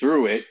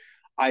through it.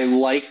 I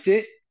liked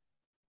it,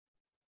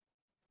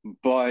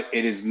 but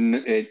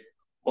it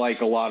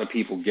like a lot of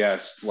people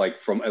guessed, like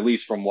from at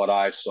least from what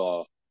I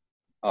saw,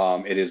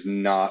 it is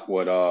not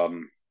what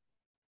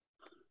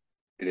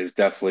it is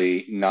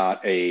definitely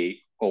not a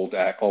old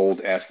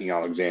Asking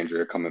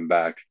Alexandria coming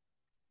back.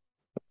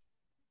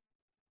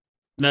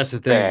 That's the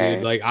thing, dude.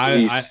 And Like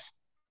he's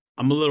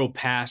I'm a little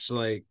past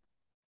like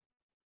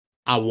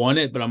I want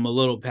it, but I'm a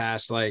little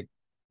past like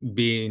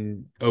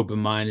being open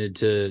minded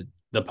to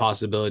the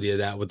possibility of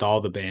that with all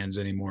the bands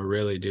anymore,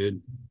 really,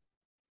 dude.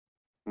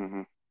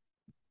 mhm.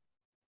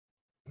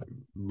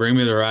 Bring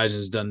Me the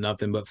Horizon's done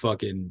nothing but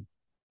fucking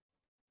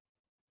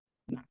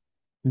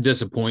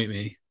disappoint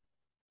me.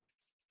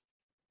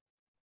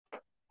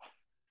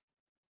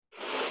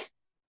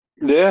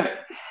 Yeah.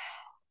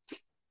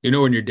 You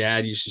know when your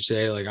dad used to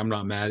say, like, I'm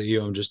not mad at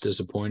you, I'm just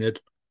disappointed.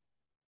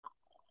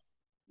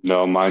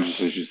 No, mine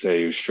just as you say,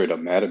 he was straight up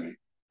mad at me.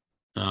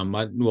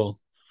 Well,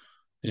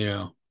 you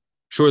know,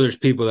 sure there's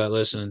people that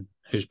listen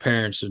whose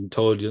parents had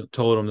told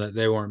them that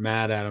they weren't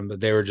mad at them, but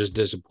they were just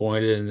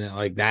disappointed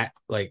and that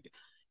like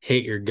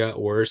hit your gut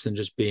worse than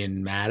just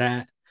being mad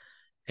at.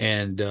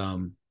 And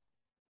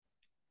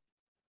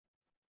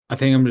I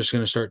think I'm just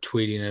gonna start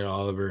tweeting at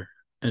Oliver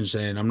and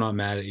saying I'm not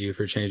mad at you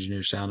for changing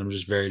your sound. I'm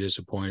just very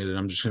disappointed, and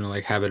I'm just gonna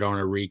like have it on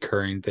a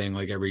recurring thing,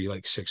 like every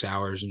like 6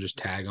 hours, and just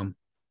tag them.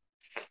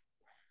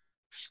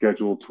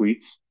 Scheduled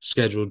tweets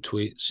Scheduled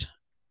tweets.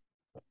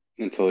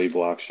 until he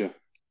blocks you.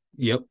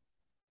 Yep.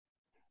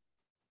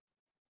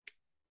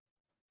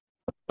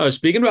 Oh,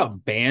 speaking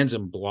about bands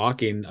and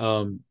blocking,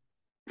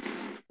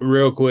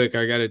 real quick,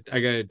 I got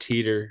to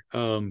teeter,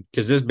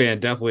 because this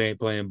band definitely ain't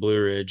playing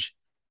Blue Ridge.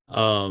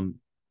 Um,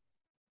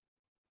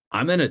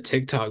 I'm in a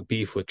TikTok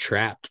beef with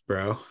Trapped,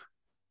 bro.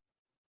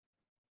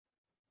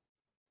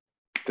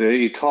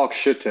 They talk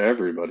shit to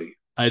everybody.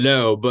 I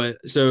know, but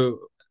so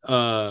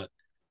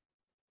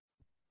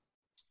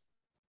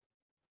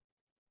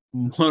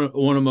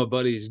one of my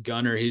buddies,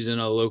 Gunner, he's in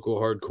a local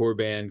hardcore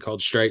band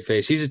called Strike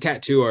Face. He's a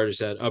tattoo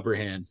artist at Upper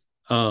Hand.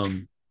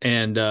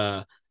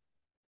 And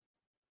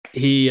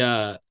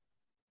he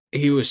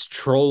he was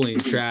trolling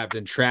Trapped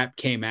and Trapped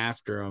came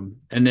after him.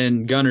 And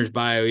then Gunner's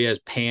bio, he has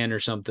Pan or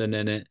something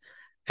in it.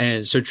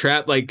 And so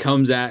Trapped like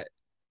comes at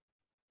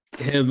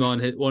him on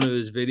one of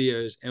his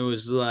videos and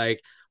was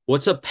like,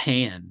 "What's a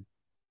pan?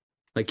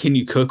 Like, can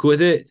you cook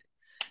with it?"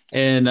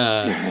 And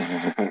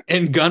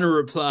Gunner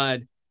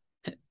replied,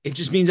 "It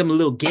just means I'm a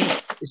little gay.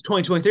 It's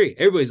 2023.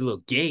 Everybody's a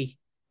little gay."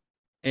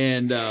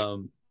 And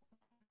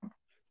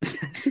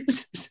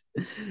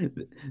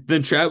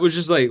then Trap was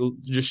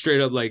just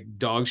straight up like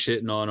dog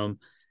shitting on him.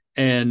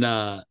 And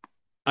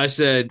I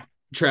said,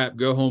 Trap,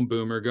 go home,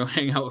 boomer, go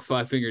hang out with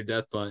Five Finger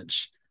Death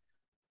Punch.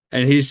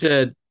 And he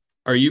said,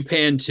 are you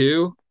pan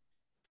too?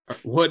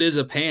 What is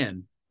a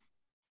pan?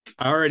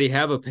 I already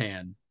have a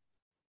pan.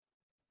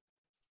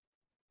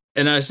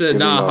 And I said,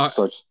 Giving off nah.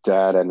 such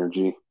dad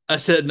energy. I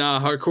said, nah,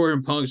 hardcore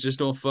and punks just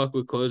don't fuck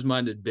with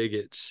closed-minded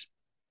bigots.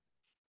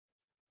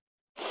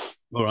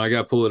 Hold on, I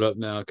gotta pull it up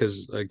now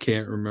because I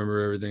can't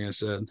remember everything I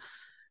said.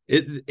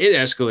 It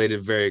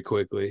escalated very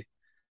quickly.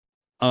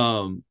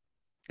 Um,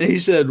 he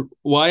said,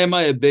 "Why am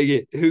I a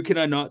bigot? Who can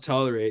I not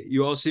tolerate?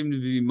 You all seem to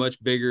be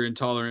much bigger and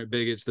tolerant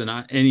bigots than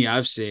any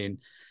I've seen."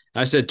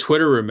 I said,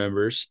 "Twitter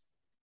remembers."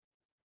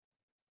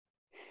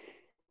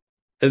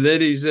 And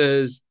then he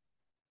says,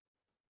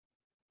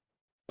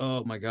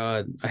 "Oh my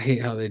God, I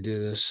hate how they do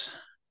this."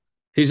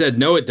 He said,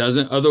 "No, it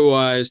doesn't.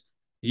 Otherwise,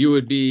 you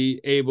would be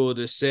able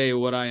to say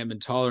what I am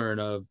intolerant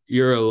of.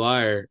 You're a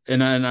liar."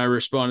 And I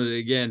responded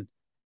again,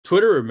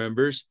 Twitter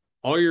remembers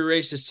all your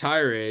racist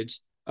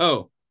tirades.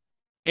 Oh,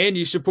 and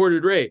you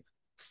supported rape.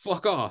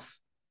 Fuck off.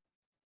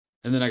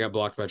 And then I got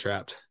blocked by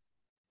Trapped.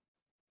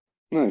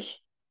 Nice.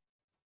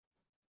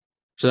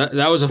 So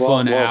that was a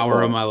fun Well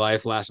hour of fought. my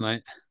life last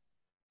night.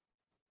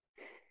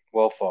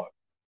 Well fought.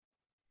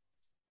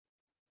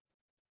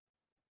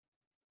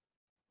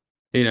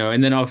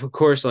 And then of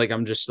course, like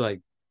I'm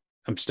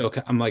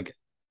like,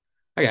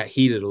 I got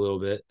heated a little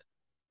bit.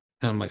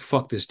 And I'm like,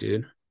 fuck this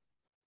dude.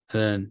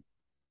 And then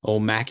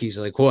old Mackie's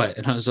like, what?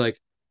 And I was like,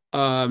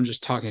 I'm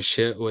just talking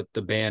shit with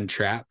the band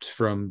Trapped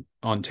from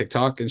on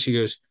TikTok. And she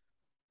goes,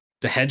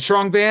 the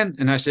Headstrong band?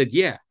 And I said,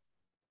 yeah.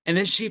 And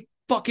then she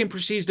fucking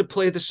proceeds to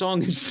play the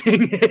song and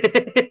sing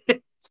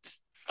it.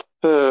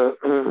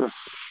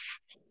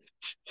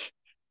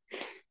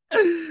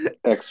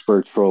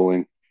 Expert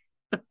trolling.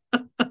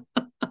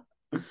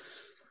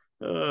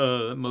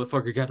 That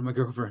motherfucker got to my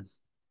girlfriend.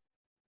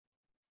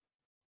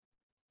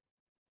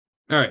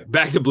 All right,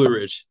 back to Blue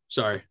Ridge.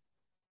 Sorry.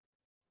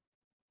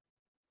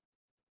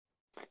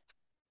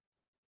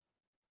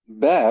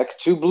 Back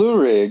to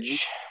Blue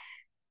Ridge.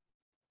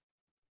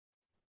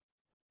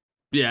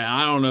 Yeah,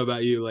 I don't know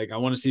about you. Like, I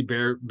want to see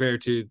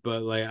Beartooth,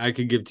 but like, I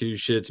could give two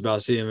shits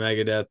about seeing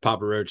Megadeth,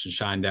 Papa Roach, and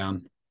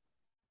Shinedown.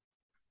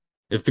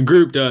 If the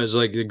group does,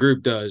 like the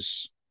group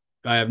does,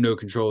 I have no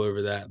control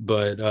over that.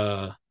 But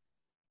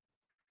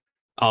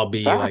I'll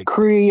be I like,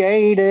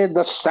 created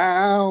the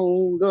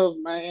sound of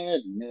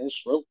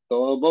madness, wrote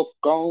the book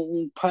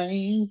on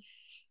pain.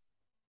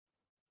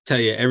 tell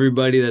you,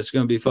 everybody that's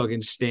gonna be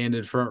fucking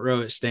standing front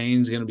row at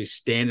Stain's gonna be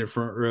standing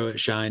front row at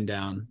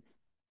Shinedown.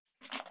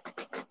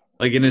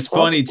 Like, and it's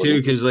funny too,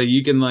 Probably. because like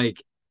you can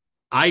like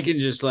I can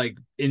just like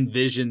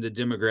envision the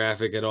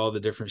demographic at all the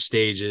different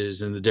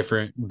stages and the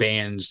different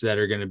bands that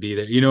are gonna be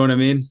there. You know what I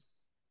mean?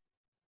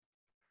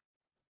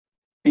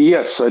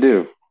 Yes, I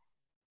do.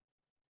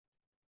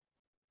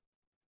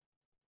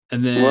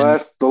 And then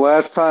The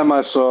last time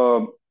we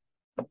saw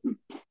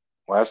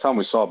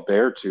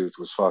Beartooth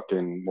was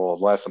fucking, well,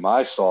 last time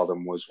I saw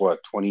them was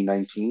what,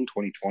 2019,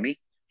 2020?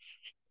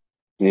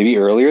 Maybe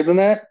earlier than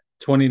that?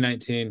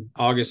 2019,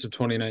 August of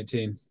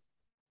 2019.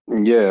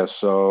 Yeah,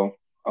 so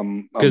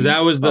Because that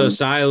was the I'm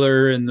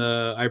Siler and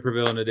the I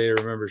Prevail in a Day to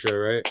Remember show,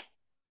 right?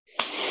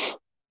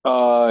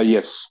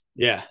 yes.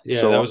 Yeah,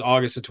 that was So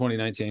August of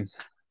 2019.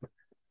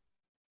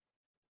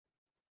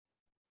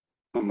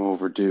 I'm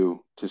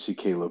overdue to see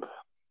Caleb.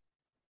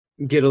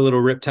 Get a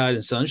little Riptide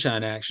and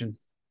Sunshine action.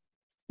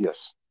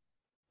 Yes.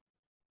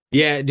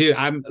 Yeah, dude,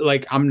 I'm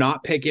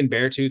not picking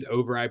Beartooth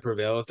over I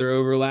Prevail if they're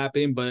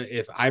overlapping, but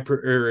if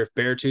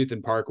Beartooth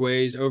and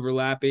Parkway's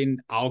overlapping,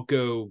 I'll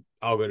go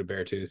to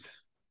Beartooth.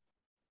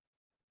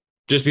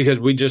 Just because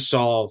we just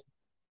saw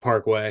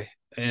Parkway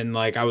and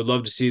like I would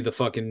love to see the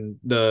fucking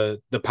the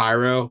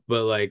pyro,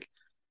 but like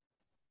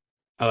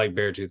I like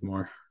Beartooth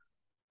more.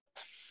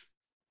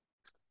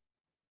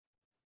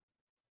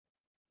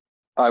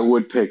 I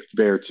would pick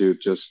Beartooth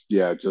just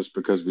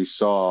because we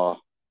saw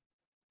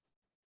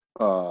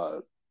uh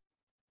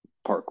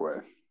Parkway.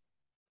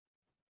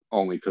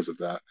 Only because of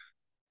that.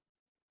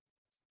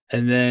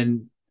 And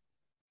then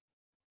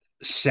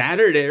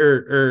Saturday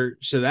or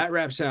so that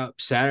wraps out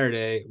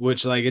Saturday,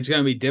 which like it's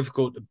gonna be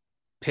difficult to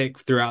pick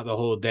throughout the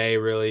whole day,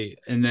 really.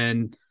 And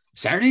then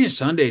Saturday and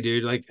Sunday,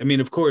 dude. Like, I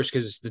mean, of course,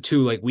 because it's the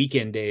two like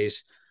weekend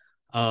days.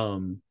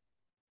 Um,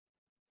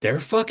 they're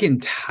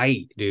fucking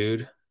tight,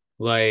 dude.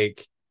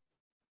 Like,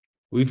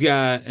 we've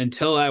got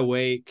Until I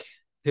Wake,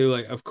 who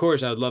like, of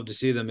course, I'd love to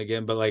see them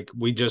again, but like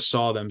we just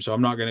saw them, so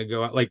I'm not gonna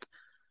go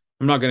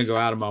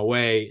out of my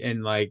way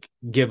and like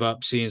give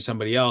up seeing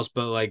somebody else,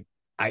 but like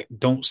I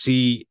don't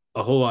see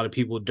a whole lot of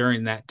people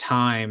during that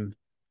time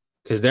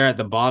because they're at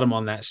the bottom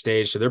on that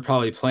stage, so they're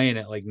probably playing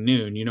at like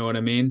noon. You know what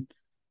I mean?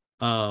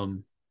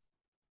 Um,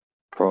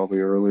 Probably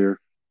earlier.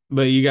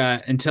 but you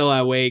got Until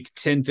I Wake,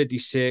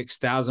 1056,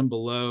 Thousand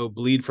Below,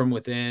 Bleed from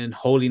Within,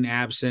 Holding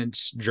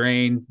Absence,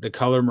 Drain, The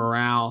Color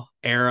Morale,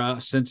 Era,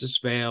 Census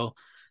Fail,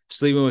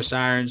 Sleeping with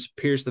Sirens,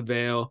 Pierce the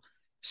Veil,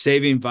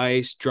 Saving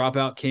Vice,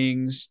 Dropout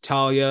Kings,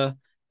 Talia,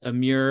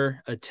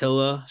 Amur,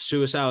 Attila,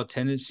 Suicidal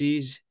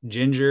Tendencies,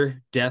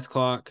 Ginger, Death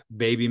Clock,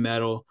 Baby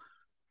Metal,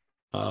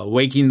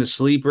 Waking the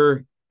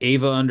Sleeper,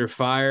 Ava Under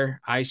Fire,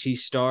 Icy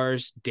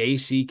Stars,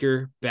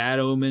 Dayseeker, Bad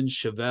Omens,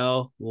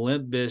 Chevelle,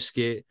 Limp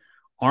Bizkit,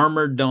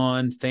 Armored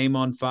Dawn, Fame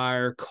on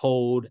Fire,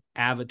 Cold,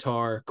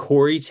 Avatar,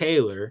 Corey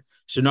Taylor.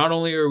 So not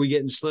only are we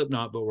getting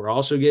Slipknot, but we're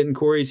also getting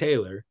Corey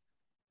Taylor.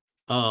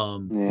 Yeah.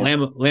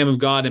 Lamb of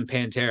God and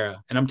Pantera.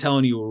 And I'm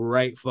telling you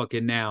right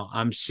fucking now,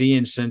 I'm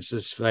seeing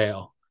Senses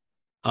Fail.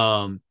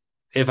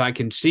 If I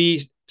can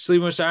see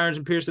Sleeping with Sirens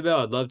and Pierce the Veil,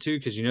 I'd love to,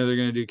 because you know they're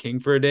gonna do King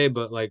for a day,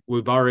 but like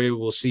we've already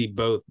will see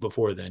both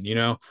before then, you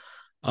know.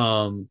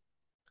 Um,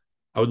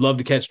 I would love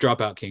to catch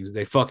Dropout Kings.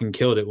 They fucking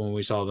killed it when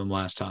we saw them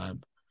last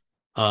time.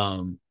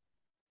 Um,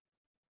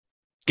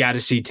 Gotta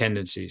see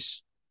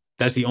Tendencies.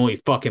 That's the only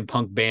fucking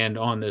punk band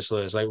on this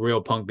list, like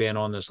real punk band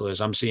on this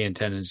list. I'm seeing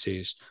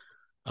Tendencies.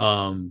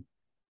 Um,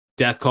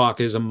 Death Clock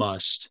is a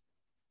must.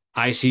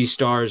 Icy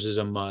Stars is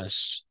a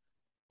must.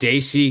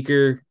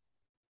 Dayseeker,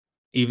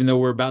 even though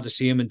we're about to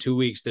see him in 2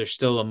 weeks, they're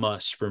still a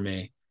must for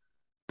me.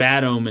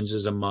 Bad Omens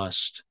is a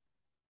must.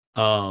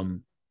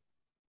 Um,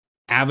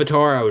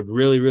 Avatar, I would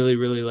really, really,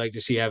 really like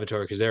to see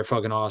Avatar because they're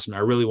fucking awesome. I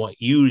really want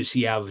you to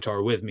see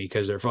Avatar with me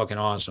because they're fucking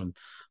awesome,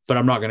 but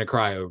I'm not going to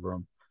cry over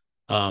them.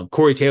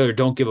 Corey Taylor,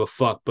 don't give a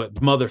fuck, but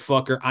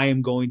motherfucker, I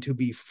am going to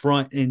be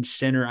front and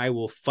center. I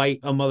will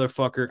fight a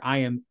motherfucker. I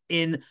am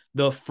in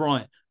the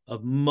front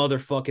of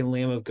motherfucking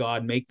Lamb of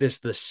God. Make this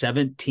the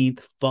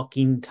 17th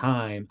fucking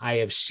time I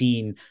have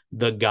seen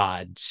the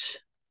gods.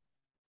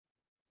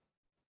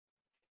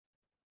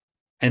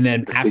 And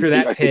then I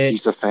think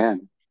he's a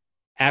fan.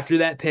 after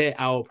that pit,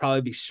 I will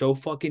probably be so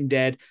fucking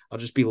dead. I'll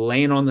just be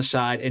laying on the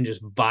side and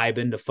just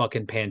vibing to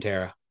fucking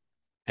Pantera.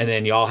 And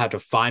then y'all have to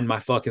find my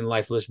fucking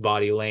lifeless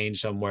body laying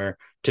somewhere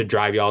to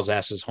drive y'all's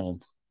asses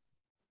home.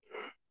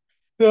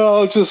 No,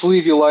 I'll just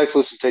leave you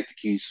lifeless and take the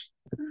keys.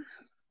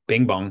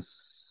 Bing bong.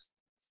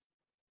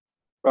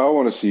 I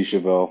want to see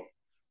Chevelle.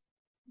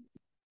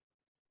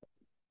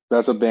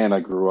 That's a band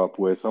I grew up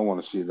with. I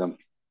want to see them.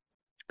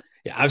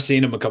 Yeah, I've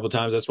seen them a couple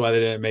times. That's why they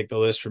didn't make the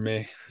list for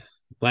me.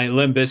 Like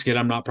Limp Bizkit,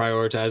 I'm not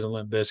prioritizing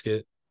Limp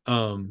Bizkit.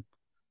 Um,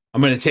 I'm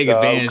going to take I'm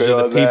advantage good of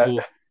the on that. people.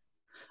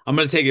 I'm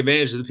going to take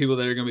advantage of the people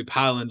that are going to be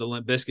piling to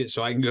Limp Bizkit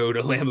so I can go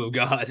to Lamb of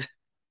God.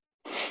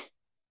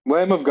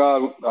 Lamb of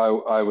God,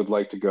 I would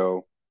like to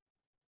go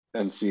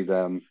and see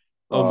them.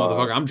 Oh,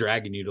 motherfucker, I'm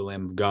dragging you to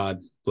Lamb of God.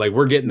 Like,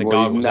 we're getting the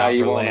Well, goggles now out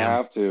you for won't Lamb.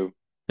 have to.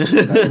 Now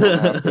you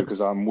won't have to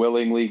because I'm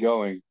willingly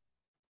going.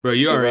 Bro,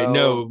 you already Chevelle,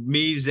 know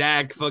me,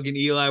 Zach, fucking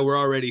Eli, we're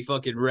already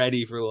fucking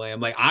ready for Lamb.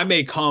 Like, I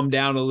may calm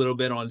down a little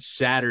bit on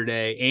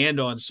Saturday and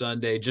on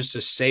Sunday just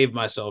to save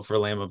myself for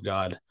Lamb of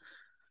God.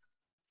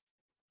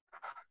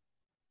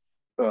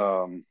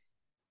 um,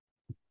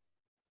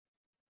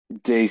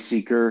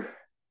 Dayseeker,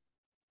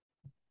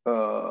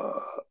 uh,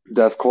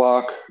 Death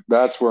Clock.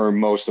 That's where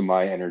most of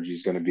my energy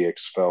is going to be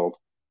expelled.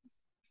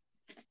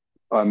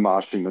 I'm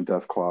moshing the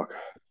Death Clock.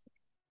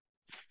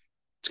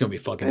 It's gonna be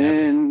fucking epic.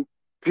 And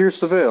Pierce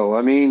the Veil.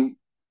 I mean,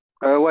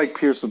 I like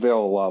Pierce the Veil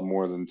a lot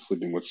more than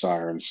Sleeping with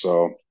Sirens,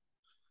 so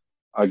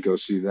I'd go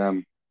see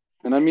them.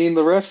 And I mean,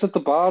 the rest at the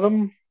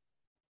bottom,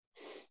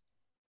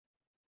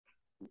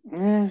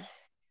 eh,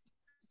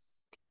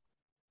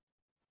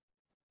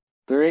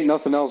 there ain't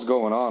nothing else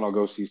going on. I'll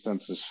go see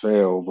Senses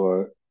Fail,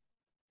 but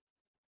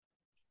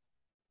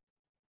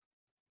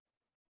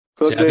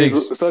See, I think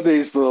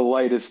Sunday's the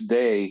lightest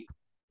day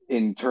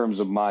in terms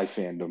of my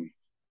fandom.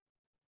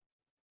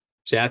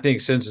 I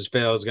think Census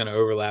Fail is gonna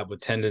overlap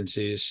with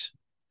tendencies.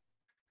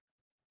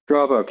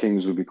 Dropout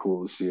Kings would be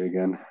cool to see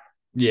again.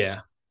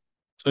 Yeah.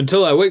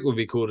 Until I Wake would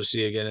be cool to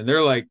see again. And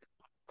they're like,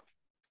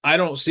 I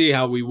don't see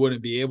how we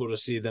wouldn't be able to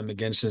see them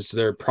again since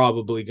they're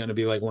probably gonna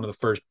be like one of the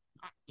first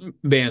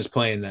bands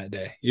playing that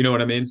day. You know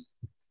what I mean?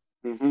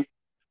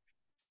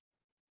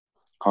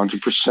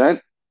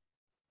 100%.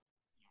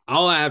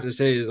 All I have to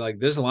say is like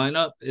this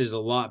lineup is a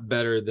lot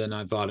better than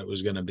I thought it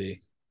was gonna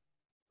be.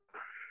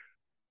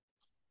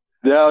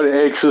 Now to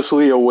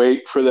anxiously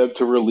await for them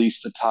to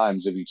release the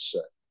times of each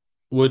set.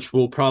 Which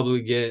we'll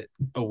probably get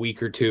a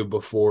week or two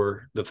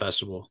before the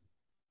festival.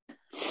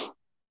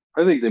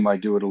 I think they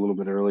might do it a little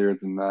bit earlier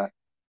than that.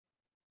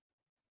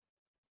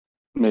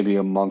 Maybe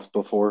a month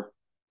before.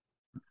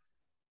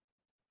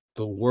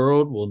 The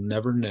world will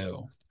never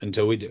know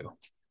until we do.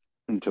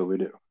 Until we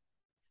do.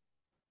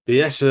 But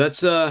yeah, so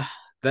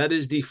that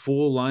is the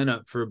full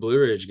lineup for Blue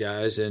Ridge,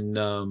 guys.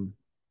 And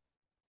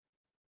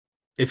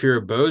if you're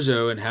a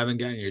bozo and haven't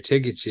gotten your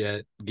tickets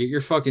yet, get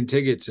your fucking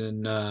tickets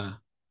and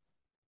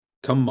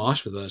come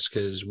mosh with us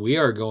because we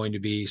are going to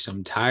be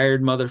some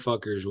tired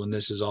motherfuckers when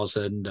this is all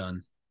said and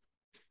done.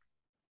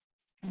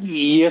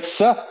 Yes,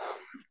 sir.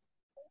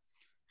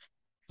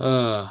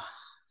 Uh,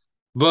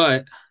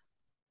 but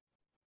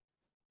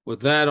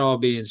with that all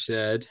being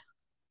said,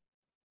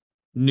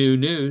 new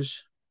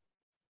news,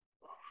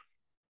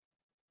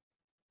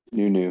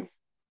 New.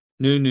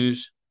 new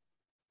news.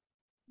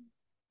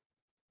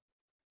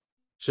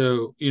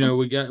 So,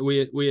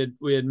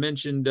 we had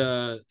mentioned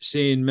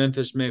seeing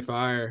Memphis May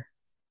Fire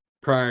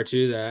prior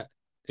to that.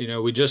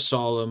 We just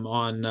saw them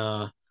on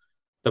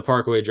the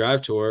Parkway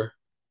Drive tour,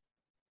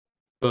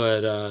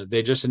 but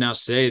they just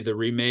announced today the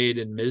Remade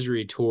and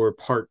Misery Tour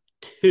Part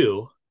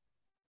 2.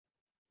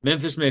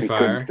 Memphis May We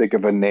couldn't Fire, think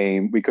of a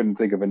name. We couldn't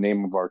think of a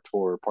name of our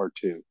tour, part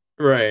two.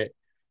 right.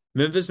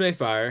 Memphis May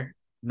Fire,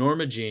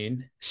 Norma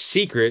Jean,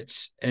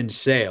 Secrets, and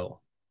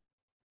Sail.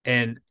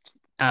 And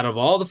out of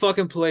all the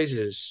fucking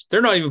places,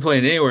 they're not even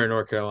playing anywhere in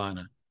North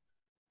Carolina.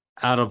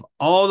 Out of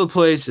all the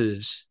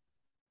places,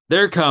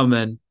 they're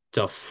coming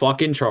to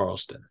fucking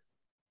Charleston.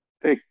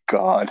 Thank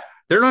God.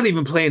 They're not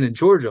even playing in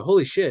Georgia.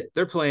 Holy shit.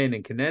 They're playing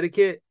in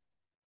Connecticut,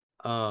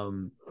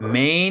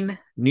 Maine,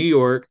 New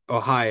York,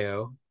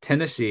 Ohio,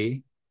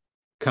 Tennessee,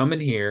 coming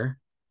here,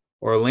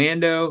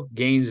 Orlando,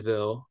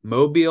 Gainesville,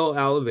 Mobile,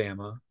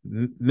 Alabama,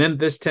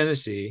 Memphis,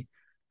 Tennessee,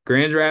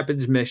 Grand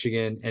Rapids,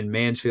 Michigan, and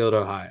Mansfield,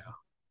 Ohio.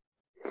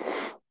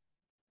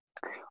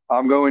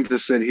 I'm going to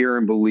sit here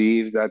and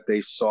believe that they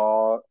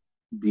saw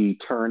the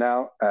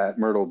turnout at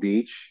Myrtle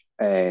Beach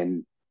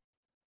and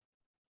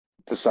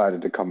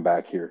decided to come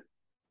back here.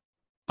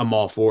 I'm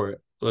all for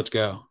it. Let's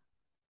go.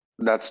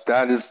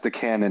 That is the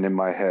canon in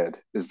my head,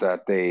 is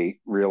that they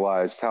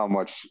realized how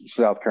much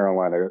South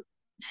Carolina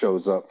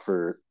shows up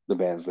for the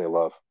bands they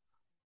love.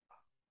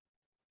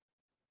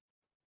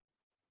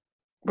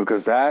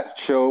 Because that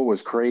show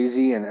was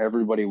crazy and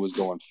everybody was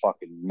going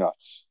fucking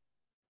nuts.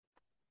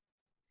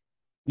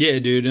 Yeah,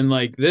 dude, and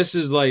like this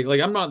is like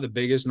I'm not the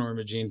biggest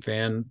Norma Jean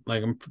fan.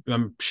 Like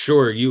I'm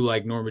sure you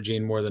like Norma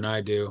Jean more than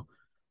I do,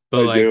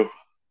 but I like do.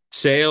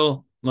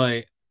 Sale,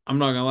 like I'm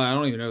not gonna lie, I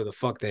don't even know who the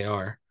fuck they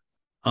are.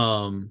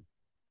 Um,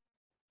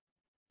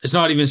 it's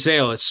not even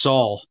Sale, it's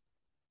Saul.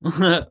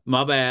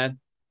 My bad.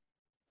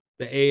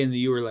 The A and the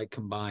U are like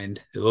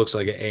combined. It looks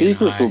like an A and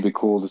Secrets will I. be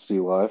cool to see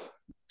live.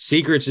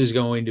 Secrets is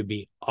going to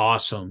be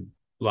awesome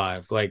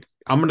live. Like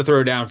I'm gonna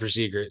throw down for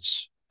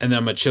Secrets, and then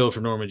I'm gonna chill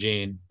for Norma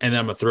Jean, and then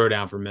I'm gonna throw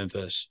down for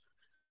Memphis.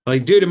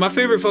 Like, dude, and my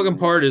favorite fucking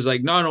part is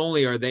like not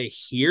only are they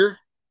here,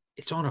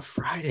 it's on a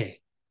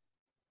Friday.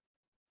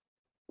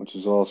 Which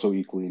is also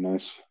equally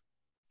nice.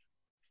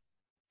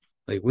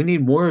 Like, we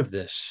need more of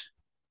this.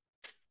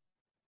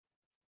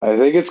 I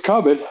think it's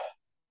coming.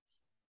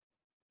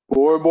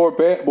 More and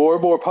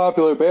more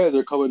popular bands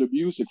are coming to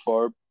Music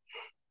Farm.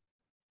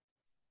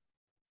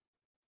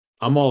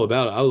 I'm all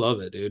about it. I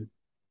love it, dude.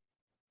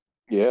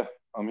 Yeah,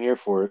 I'm here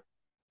for it.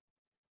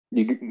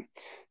 You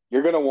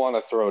you're gonna want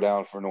to throw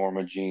down for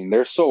Norma Jean.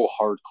 They're so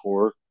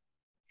hardcore.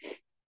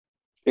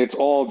 It's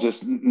all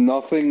just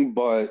nothing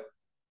but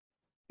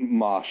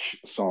mosh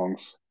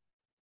songs.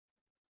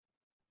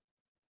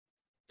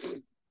 All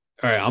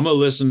right, I'm gonna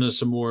listen to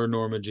some more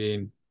Norma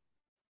Jean.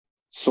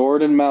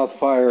 Sword and Mouth,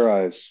 Fire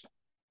Eyes,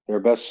 their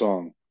best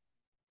song.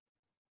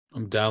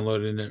 I'm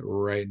downloading it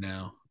right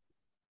now.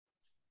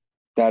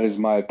 That is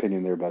my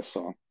opinion, their best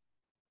song.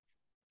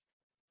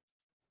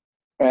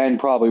 And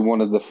probably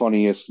one of the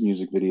funniest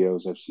music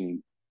videos I've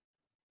seen.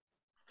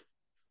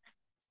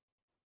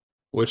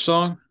 Which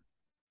song?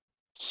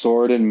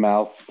 Sword and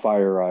Mouth,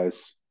 Fire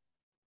Eyes.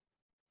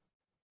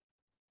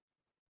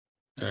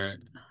 All right.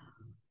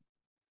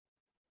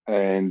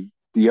 And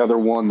the other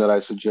one that I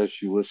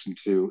suggest you listen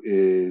to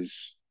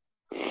is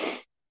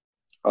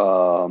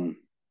one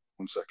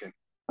second.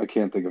 I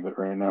can't think of it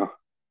right now.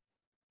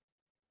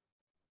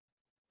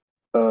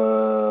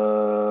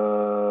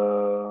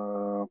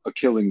 A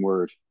Killing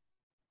Word.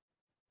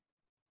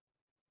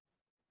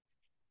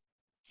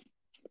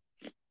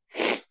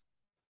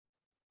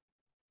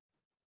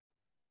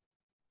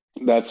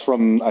 That's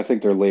from I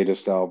think their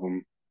latest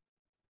album.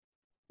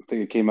 I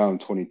think it came out in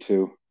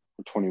 22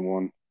 or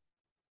 21.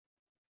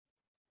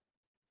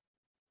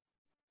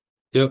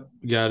 Yep,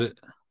 got it.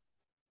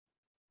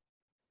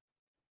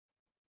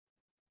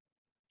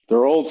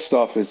 Their old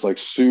stuff is like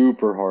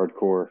super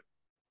hardcore.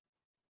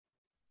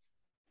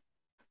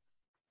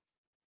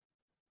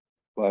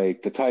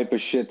 Like the type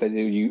of shit that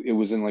it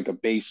was in like a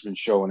basement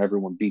show and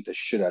everyone beat the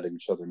shit out of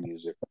each other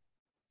music.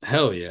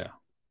 Hell yeah.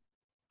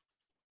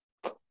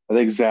 I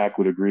think Zach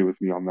would agree with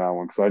me on that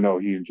one because I know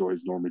he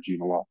enjoys Norma Jean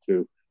a lot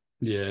too.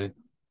 Yeah.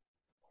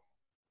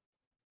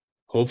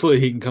 Hopefully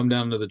he can come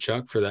down to the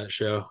Chuck for that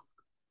show.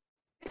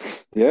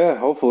 Yeah,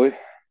 hopefully.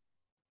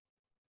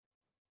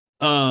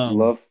 Um,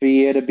 Love for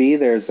you to be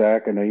there,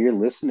 Zach. I know you're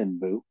listening,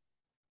 boo.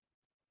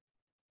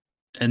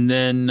 and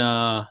then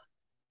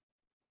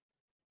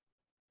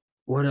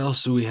what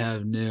else do we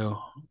have new?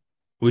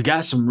 We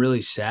got some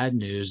really sad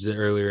news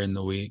earlier in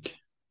the week.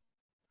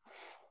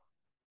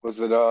 Was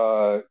it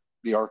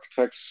the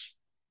Architects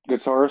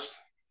guitarist?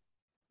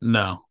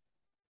 No.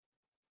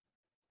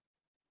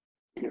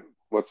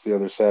 What's the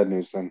other sad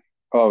news then?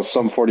 Oh,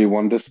 Sum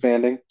 41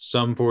 disbanding.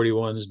 Some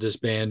 41's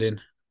disbanding.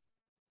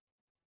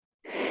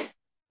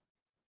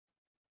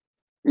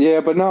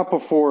 Yeah, but not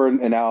before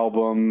an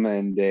album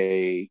and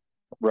a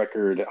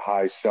record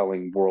high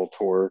selling world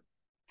tour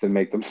to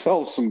make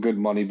themselves some good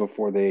money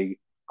before they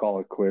call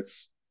it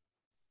quits.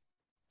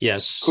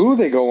 Yes. Who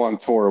they go on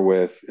tour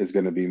with is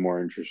going to be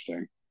more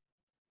interesting.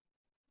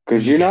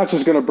 Because you're Yeah. not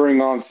just going to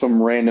bring on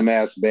some random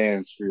ass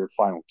bands for your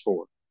final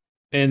tour.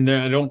 And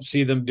I don't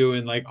see them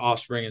doing like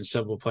Offspring and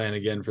Simple Plan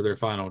again for their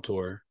final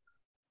tour.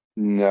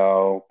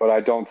 No, but I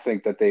don't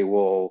think that they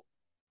will.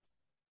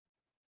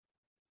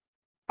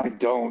 I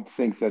don't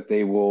think that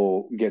they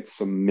will get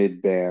some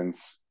mid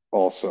bands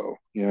also,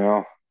 you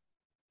know?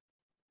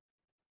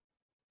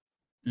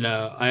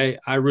 No,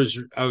 I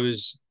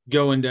was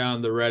going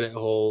down the Reddit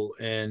hole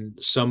and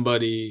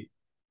somebody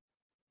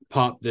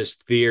popped this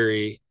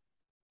theory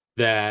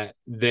that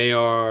they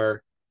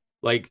are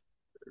like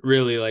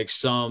really like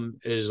some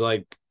is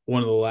like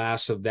one of the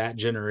last of that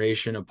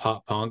generation of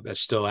pop punk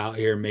that's still out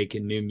here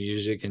making new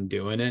music and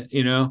doing it,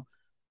 you know?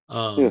 Yeah.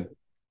 Um,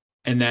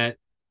 and that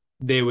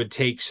they would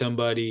take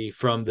somebody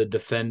from the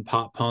defend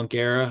pop punk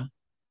era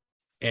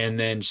and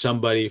then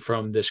somebody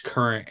from this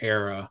current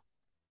era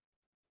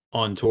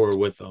on tour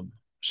with them.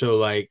 So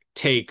like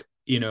take,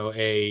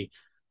 a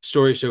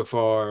Story So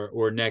Far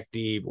or Neck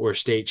Deep or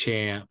State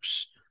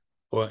Champs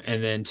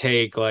and then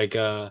take like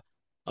a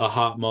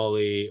Hot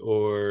Molly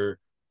or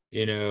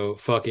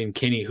fucking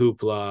Kenny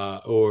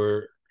Hoopla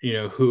or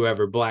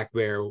whoever Black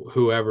Bear,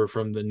 whoever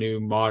from the new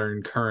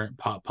modern current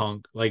pop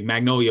punk like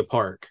Magnolia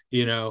Park,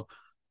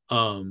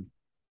 um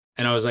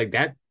and I was like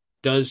that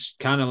does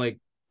kind of like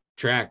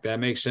track that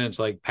makes sense,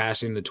 like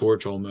passing the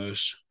torch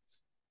almost.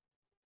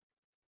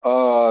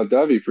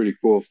 That'd be pretty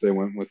cool if they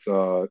went with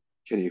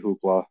Kenny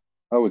Hoopla.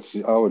 I would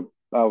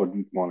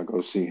want to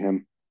go see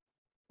him.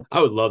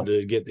 I would love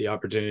to get the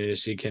opportunity to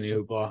see Kenny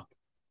Hoopla.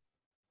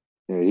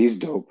 Yeah, he's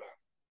dope.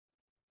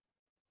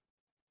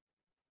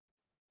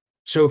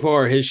 So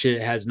far, his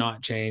shit has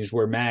not changed.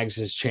 Where Mags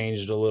has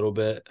changed a little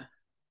bit.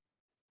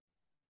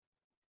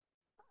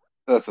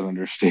 That's an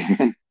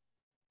understatement.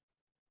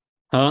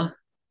 Huh?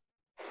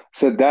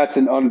 Said that's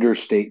an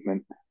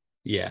understatement.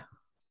 Yeah.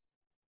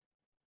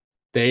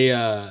 They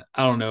I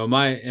don't know.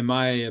 In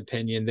my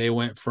opinion, they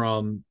went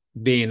from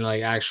being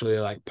like actually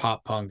like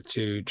pop punk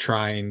to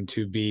trying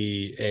to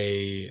be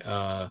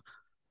a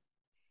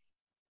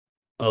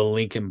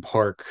Linkin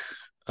Park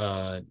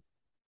uh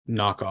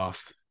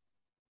knockoff.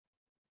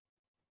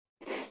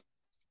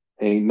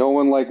 Ain't no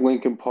one like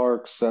Linkin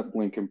Park except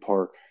Linkin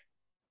Park.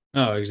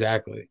 Oh,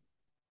 exactly.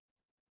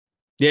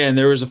 Yeah, and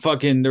there was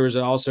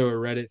also a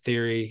Reddit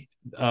theory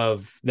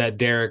of that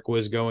Derek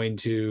was going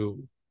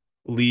to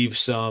leave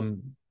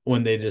some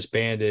when they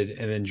disbanded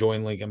and then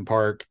join Linkin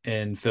Park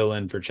and fill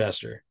in for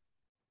Chester.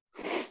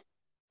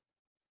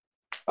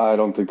 I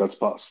don't think that's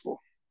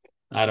possible.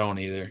 I don't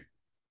either.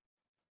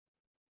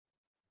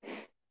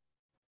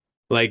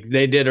 Like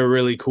they did a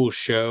really cool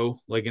show,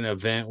 like an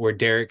event where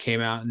Derek came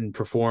out and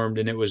performed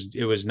and it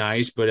was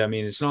nice, but I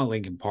mean it's not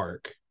Linkin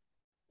Park.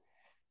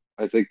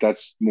 I think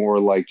that's more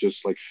like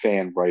just like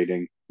fan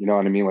writing. You know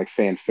what I mean? Like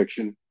fan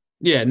fiction.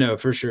 Yeah, no,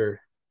 for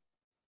sure.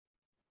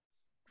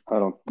 I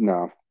don't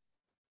know.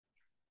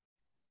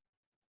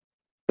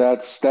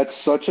 That's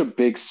such a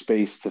big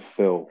space to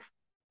fill.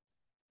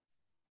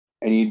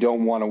 And you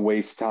don't want to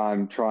waste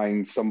time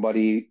trying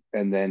somebody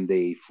and then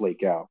they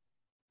flake out.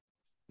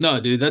 No,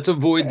 dude, that's a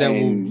void that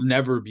will And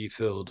never be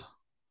filled.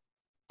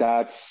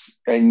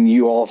 and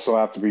you also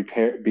have to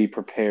be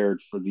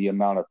prepared for the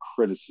amount of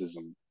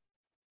criticism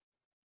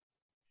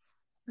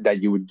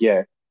that you would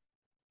get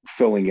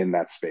filling in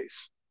that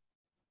space.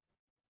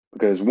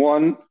 Because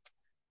one,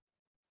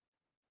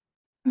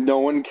 no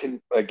one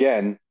can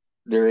again,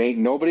 there ain't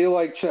nobody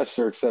like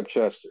Chester except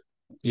Chester,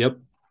 Yep.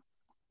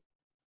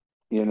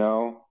 you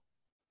know?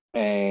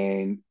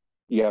 And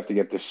you have to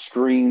get the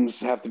screams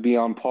have to be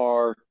on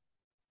par,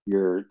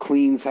 your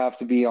cleans have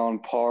to be on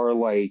par.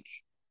 Like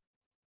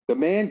the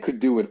man could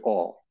do it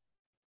all.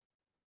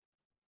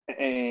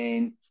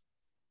 And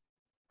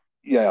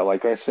yeah,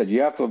 like I said,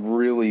 you have to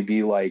really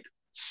be like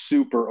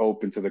super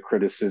open to the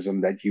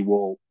criticism that you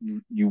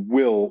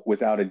will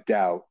without a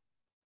doubt.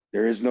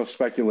 There is no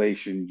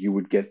speculation you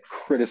would get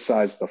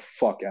criticized the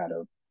fuck out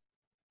of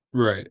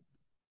Right.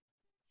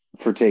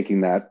 for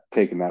taking that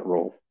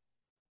role.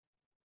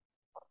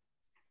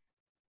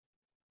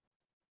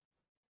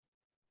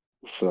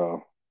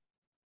 So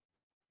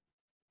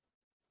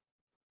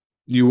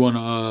You want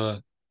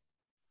to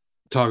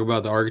talk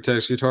about the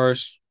Architects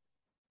guitars?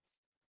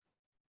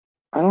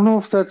 I don't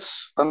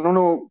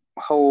know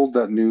how old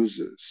that news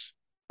is.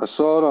 I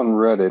saw it on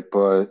Reddit,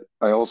 but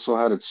I also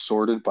had it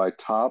sorted by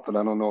top, and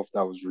I don't know if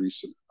that was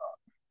recent.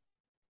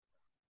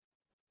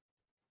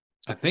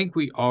 I think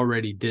we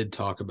already did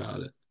talk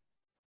about it.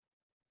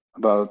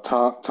 About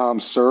Tom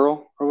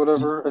Searle or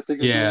whatever I think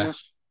his name Yeah.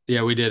 is.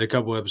 Yeah, we did a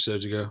couple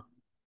episodes ago.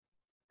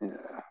 Yeah,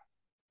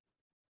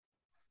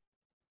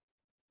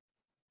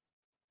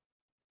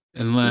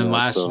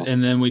 yeah. So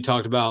And then we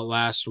talked about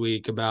last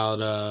week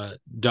about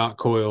Doc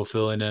Coyle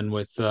filling in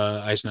with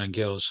Ice Nine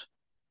Kills.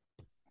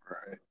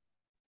 right.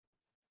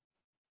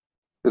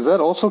 Is that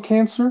also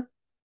cancer?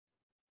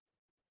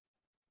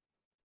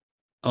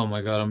 Oh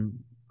my god,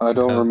 I'm I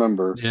don't yeah,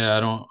 remember. yeah, I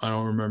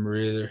don't remember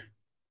either.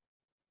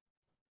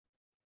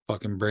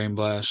 Fucking brain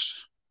blast.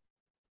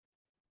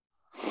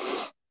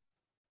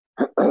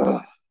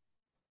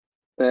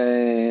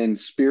 And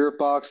Spirit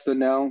Box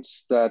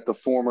announced that the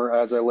former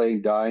As I Lay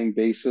Dying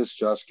bassist,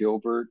 Josh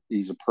Gilbert,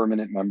 he's a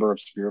permanent member of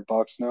Spirit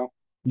Box now.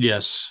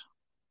 Yes.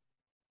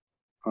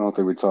 I don't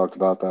think we talked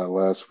about that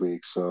last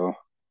week. So,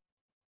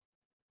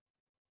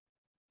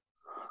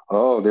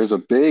 oh, there's a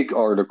big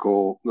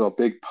article, a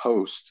big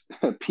post.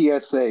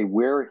 PSA,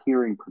 wear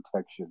hearing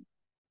protection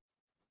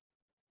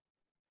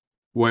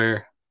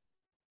Where?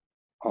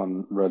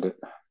 on Reddit.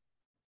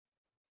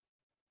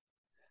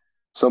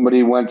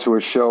 Somebody went to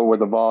a show where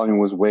the volume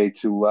was way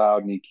too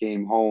loud and he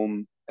came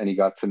home and he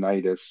got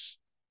tinnitus.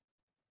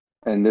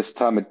 And this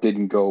time it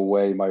didn't go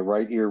away. My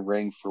right ear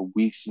rang for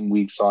weeks and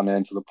weeks on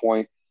end to the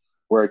point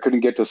where I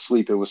couldn't get to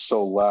sleep. It was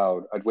so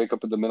loud. I'd wake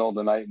up in the middle of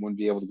the night and wouldn't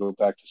be able to go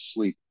back to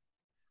sleep.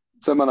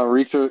 So I'm on a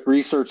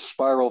research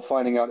spiral,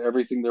 finding out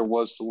everything there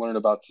was to learn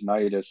about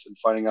tinnitus and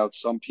finding out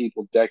some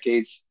people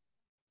decades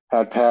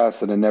had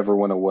passed and it never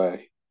went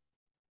away.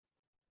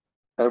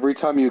 Every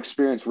time you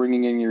experience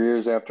ringing in your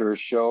ears after a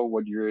show,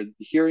 what you're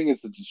hearing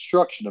is the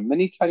destruction of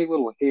many tiny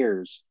little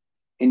hairs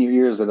in your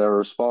ears that are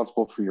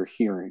responsible for your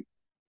hearing.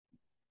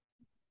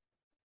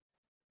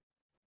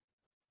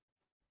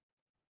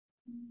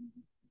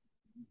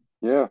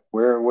 Yeah,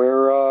 wear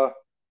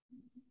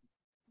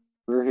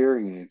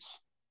hearing aids.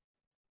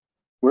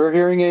 Wear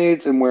hearing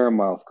aids and wear a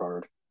mouth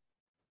guard.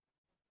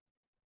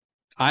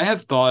 I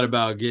have thought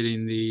about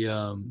getting the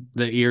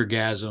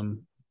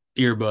eargasm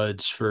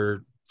earbuds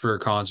for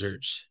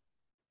concerts.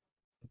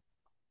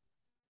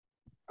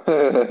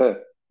 Yeah,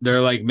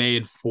 They're like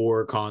made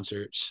for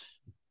concerts.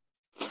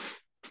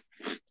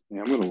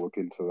 I'm gonna look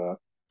into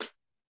that.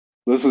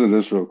 Listen to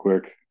this real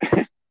quick.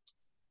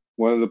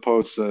 One of the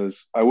posts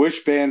says, "I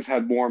wish bands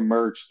had more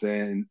merch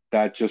than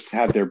that just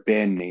had their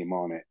band name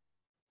on it.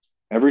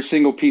 Every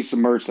single piece of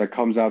merch that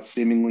comes out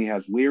seemingly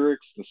has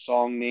lyrics, the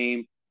song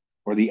name,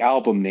 or the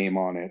album name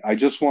on it. I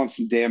just want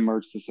some damn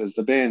merch that says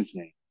the band's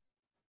name."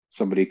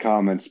 Somebody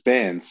comments,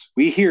 "Bands,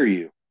 we hear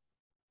you."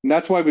 And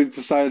that's why we've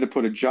decided to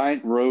put a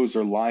giant rose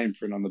or lion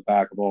print on the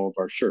back of all of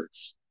our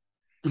shirts.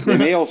 They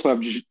may also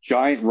have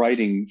giant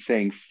writing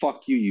saying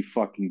 "fuck you, you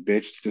fucking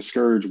bitch" to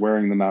discourage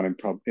wearing them out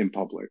in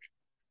public.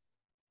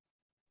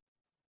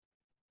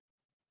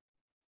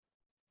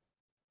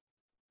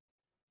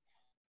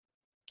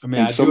 I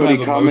mean, And I do somebody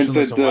have a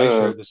motionless commented, and white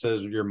shirt that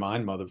says "You're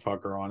mine,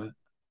 motherfucker" on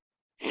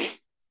it.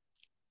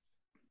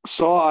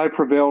 "Saw I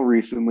Prevail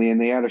recently,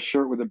 and they had a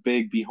shirt with a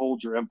big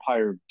 'Behold Your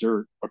Empire of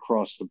Dirt'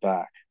 across the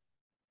back.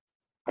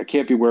 I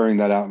can't be wearing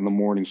that out in the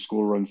morning.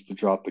 School runs to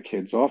drop the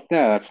kids off.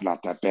 Nah, that's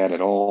not that bad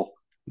at all.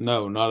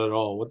 No, not at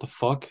all. What the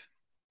fuck?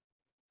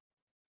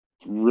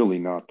 It's really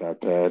not that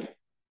bad.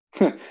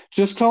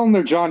 Just tell them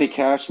they're Johnny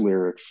Cash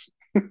lyrics.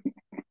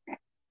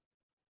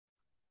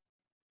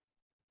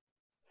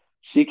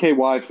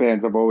 CKY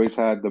fans have always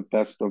had the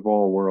best of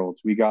all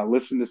worlds. We got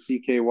Listen to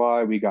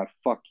CKY, we got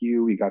Fuck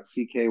You, we got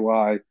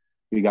CKY,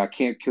 we got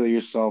Can't Kill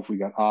Yourself, we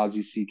got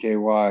Ozzy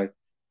CKY,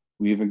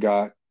 we even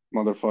got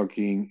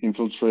motherfucking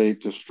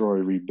Infiltrate, Destroy,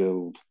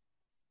 Rebuild.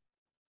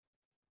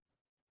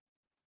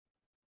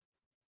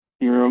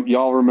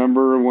 Y'all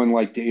remember when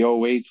like the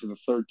 '08 to the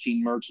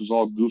 13 merch was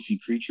all goofy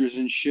creatures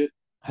and shit?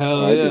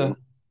 Hell I yeah. do.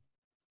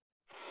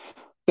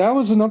 That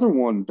was another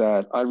one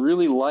that I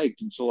really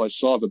liked until I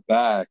saw the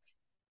back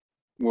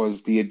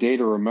was the A Day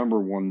to Remember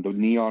one, the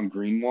neon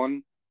green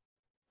one.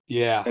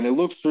 Yeah. And it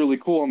looks really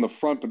cool on the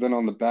front, but then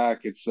on the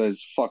back it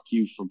says "fuck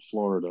you" from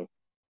Florida.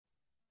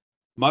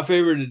 My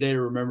favorite today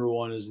to remember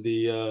one is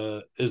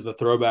the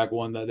throwback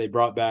one that they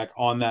brought back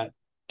on that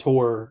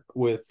tour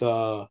with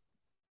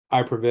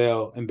I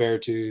Prevail and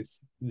Beartooth,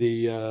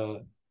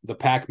 the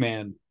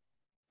Pac-Man,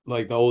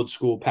 like the old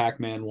school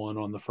Pac-Man one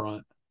on the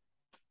front.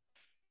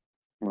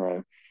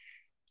 Right.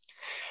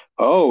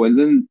 Oh, and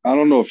then I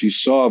don't know if you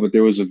saw, but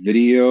there was a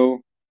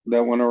video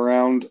that went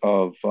around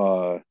of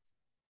a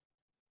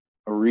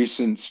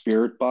recent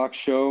Spirit Box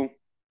show.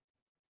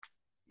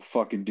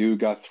 Fucking dude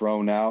got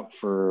thrown out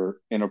for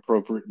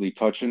inappropriately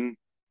touching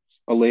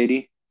a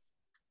lady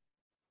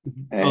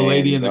A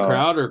lady in and the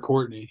crowd or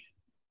Courtney?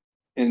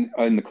 in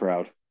the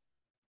crowd.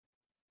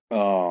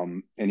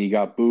 And he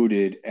got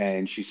booted,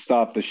 and she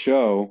stopped the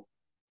show,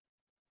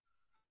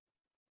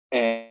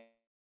 and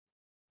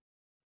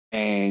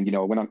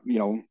went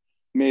on,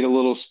 made a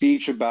little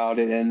speech about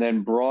it, and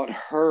then brought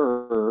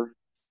her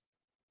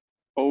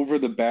over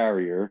the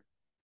barrier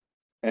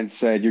and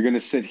said, "You're going to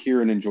sit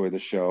here and enjoy the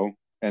show."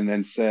 And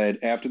then said,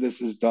 "After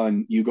this is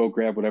done, you go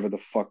grab whatever the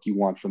fuck you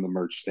want from the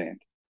merch stand."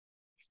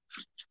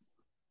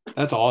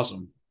 That's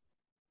awesome.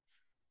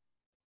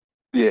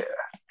 Yeah.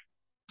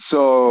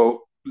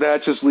 So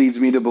that just leads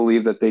me to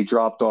believe that they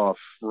dropped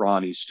off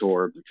Ronnie's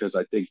tour because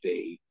I think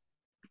they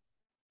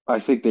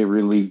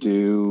really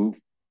do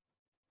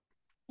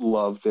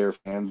love their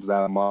fans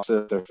that much.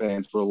 If their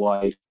fans were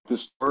like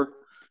this tour,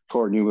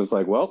 Courtney was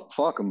like, "Well,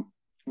 fuck them."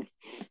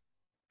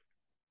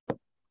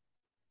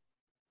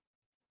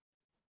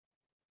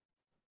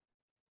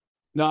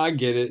 No, I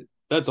get it.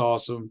 That's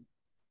awesome.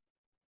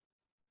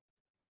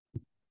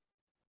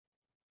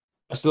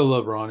 I still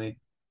love Ronnie.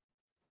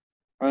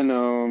 I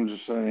know. I'm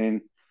just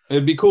saying.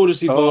 It'd be cool to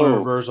see Fall in Oh,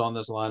 Reverse on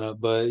this lineup,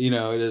 but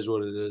it is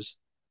what it is.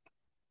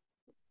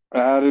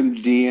 Adam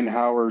D and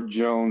Howard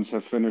Jones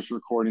have finished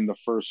recording the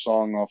first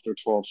song off their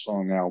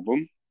 12-song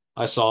album.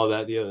 I saw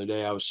that the other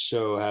day. I was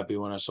so happy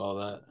when I saw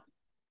that.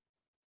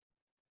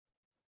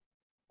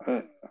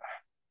 Uh,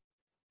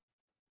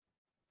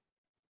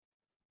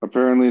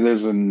 Apparently,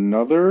 there's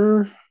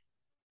another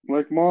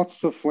like Moths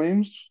to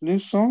Flames new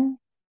song.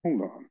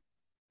 Hold on.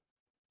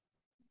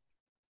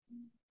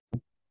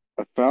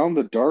 I found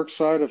the Dark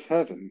Side of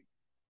Heaven.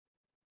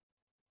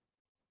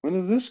 When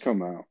did this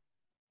come out?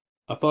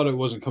 I thought it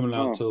wasn't coming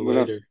out Oh, till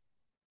later.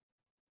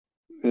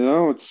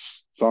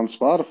 it's on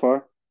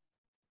Spotify.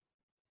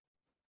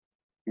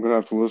 I'm gonna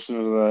have to listen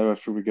to that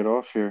after we get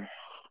off here.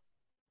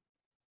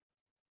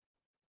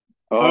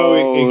 Oh,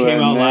 it Oh, came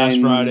and out last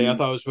Friday. I then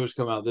thought it was supposed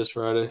to come out this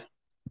Friday.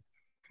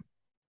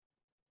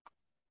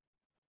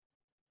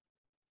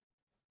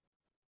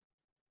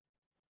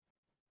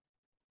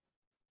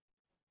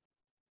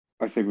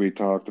 I think we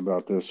talked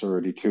about this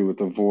already too, with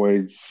the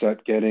Void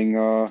set getting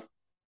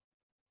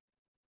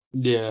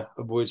Yeah,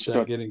 Avoid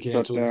Set getting shut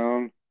canceled.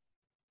 down.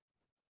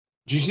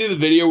 Did you see the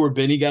video where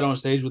Benny got on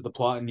stage with the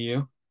Plot and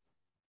You?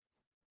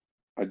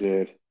 I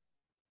did.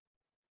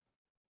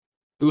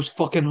 It was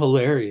fucking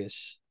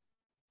hilarious.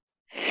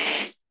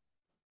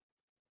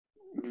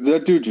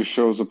 That dude just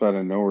shows up out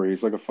of nowhere.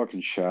 He's like a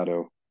fucking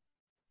shadow.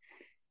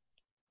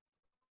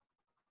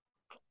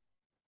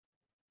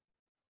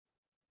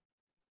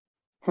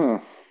 Huh.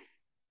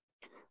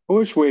 I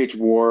wish Wage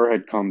War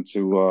had come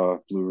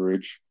to Blue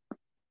Ridge.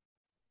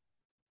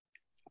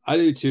 I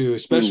do too, Been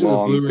especially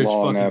with Blue Ridge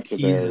long fucking after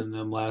their teasing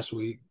them last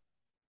week.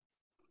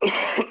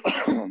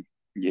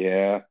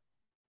 Yeah.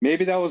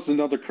 Maybe that was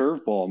another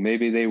curveball.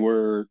 Maybe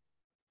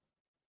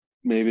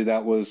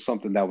that was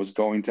something that was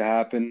going to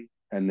happen,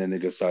 and then they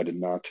decided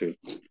not to.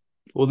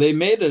 Well, they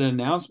made an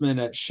announcement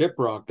at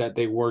Shiprock that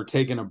they were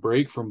taking a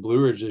break from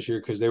Blue Ridge this year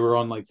because they were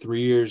on like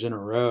 3 years in a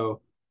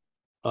row.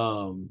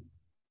 Um,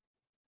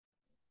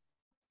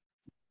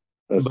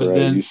 That's but right. You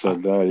then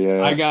said that, I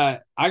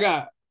yeah.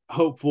 got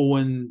hopeful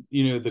when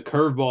the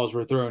curveballs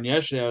were thrown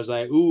yesterday. I was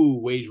like, "Ooh,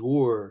 Wage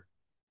War,"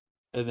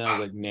 and then I was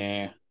like,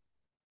 "Nah."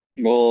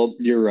 Well,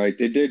 you're right.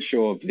 They did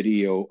show a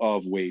video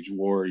of Wage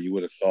War. You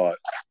would have thought.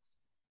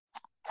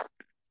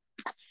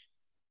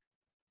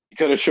 You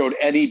could have showed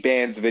any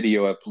band's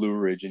video at Blue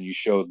Ridge and you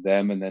showed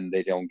them and then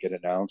they don't get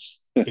announced.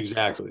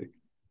 Exactly.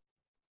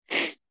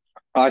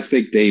 I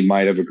think they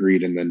might have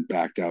agreed and then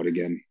backed out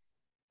again.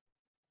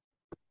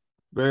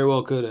 Very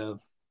well could have.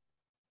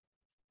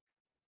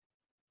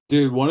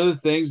 Dude, one of the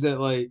things that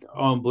like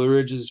on Blue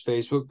Ridge's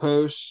Facebook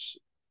posts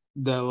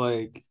that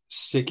like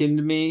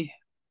sickened me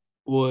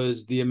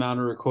was the amount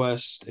of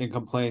requests and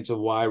complaints of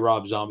why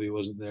Rob Zombie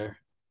wasn't there.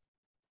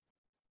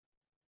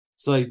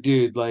 It's like,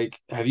 dude, like,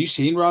 have you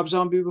seen Rob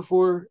Zombie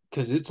before?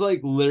 Because it's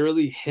like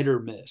literally hit or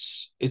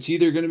miss. It's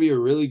either going to be a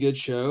really good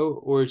show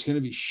or it's going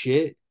to be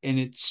shit, and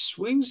it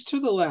swings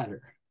to the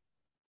latter.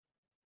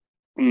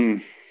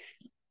 Mm.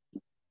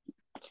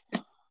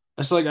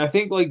 It's like I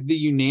think like the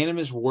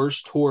unanimous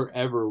worst tour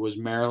ever was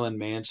Marilyn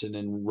Manson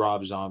and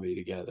Rob Zombie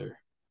together.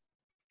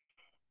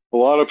 A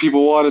lot of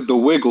people wanted the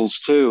Wiggles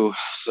too,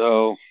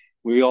 so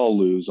we all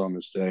lose on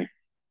this day.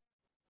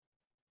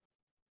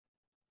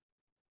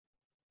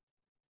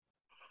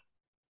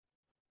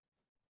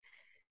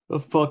 The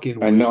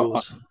fucking I know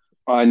Wiggles.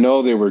 I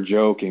know they were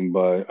joking,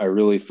 but I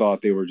really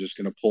thought they were just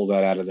going to pull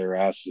that out of their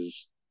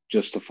asses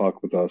just to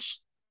fuck with us.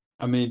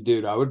 I mean,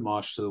 dude, I would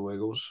mosh to the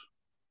Wiggles.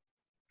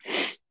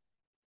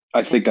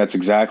 I think that's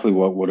exactly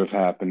what would have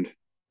happened.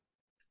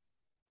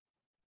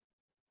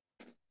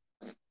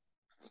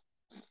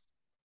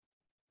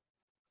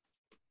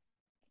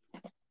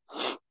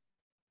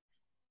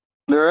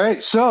 All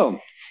right, so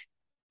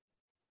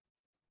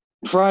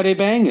Friday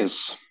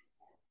bangers.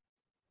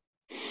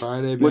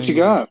 Friday What you bangers.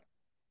 got?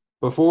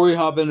 Before we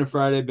hop into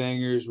Friday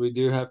bangers, we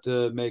do have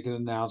to make an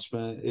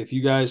announcement. If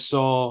you guys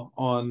saw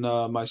on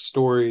my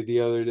story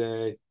the other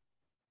day,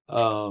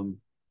 um,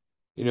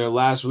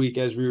 last week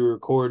as we were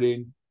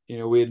recording,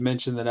 we had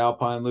mentioned that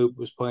Alpine Loop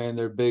was playing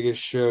their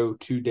biggest show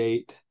to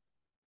date.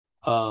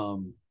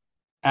 Um,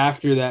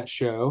 After that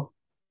show,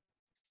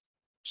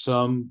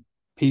 some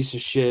piece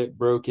of shit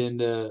broke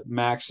into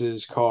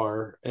Max's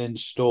car and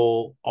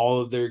stole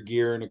all of their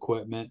gear and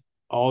equipment,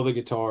 all the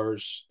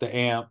guitars, the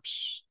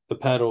amps, the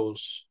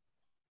pedals,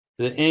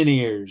 the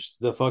in-ears,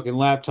 the fucking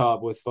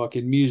laptop with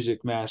fucking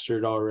music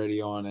mastered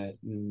already on it.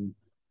 And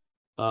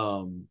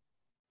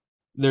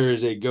there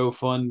is a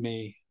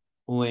GoFundMe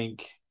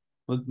link.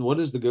 What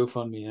is the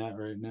GoFundMe at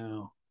right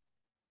now?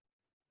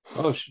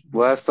 Oh,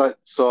 Last I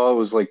saw it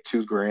was like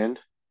 2 grand.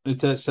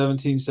 it's at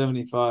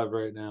 1775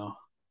 right now.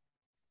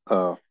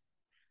 Oh,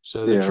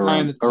 So yeah,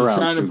 around 2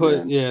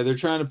 grand. they're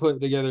trying to put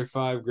together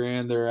 5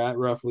 grand. They're at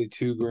roughly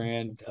 2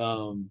 grand.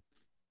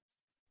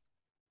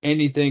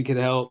 Anything could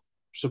help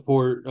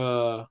support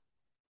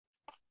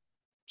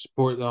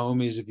support the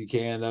homies if you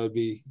can. That would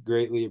be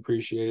greatly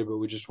appreciated. But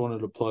we just wanted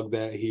to plug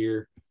that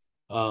here.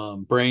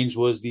 Brains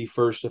was the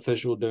first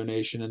official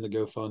donation in the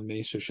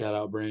GoFundMe, so shout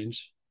out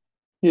Brains.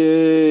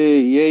 Yay,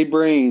 yay,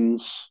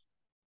 brains.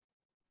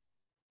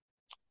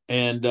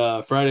 And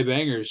Friday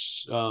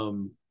Bangers.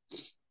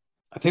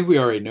 I think we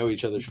already know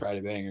each other's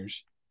Friday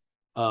Bangers.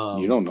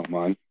 You don't know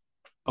mine.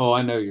 Oh,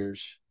 I know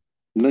yours.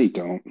 No, you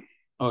don't.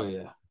 Oh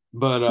yeah.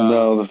 But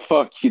No, the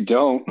fuck you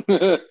don't.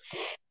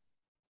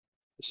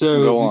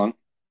 so Go on.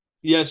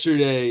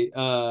 yesterday,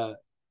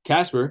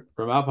 Casper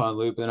from Alpine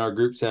Loop in our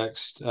group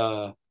text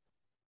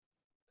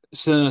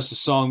sent us a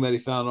song that he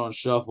found on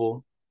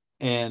Shuffle,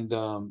 and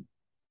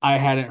I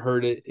hadn't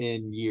heard it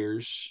in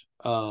years.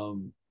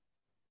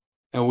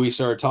 And we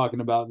started talking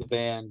about the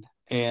band,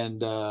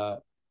 and I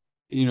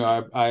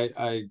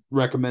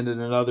recommended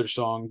another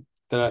song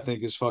that I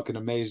think is fucking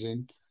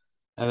amazing.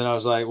 And then I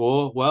was like,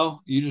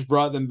 well, you just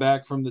brought them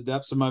back from the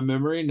depths of my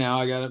memory. Now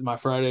I got it, my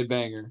Friday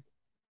banger.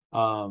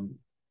 Um,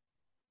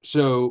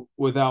 so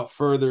without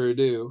further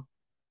ado,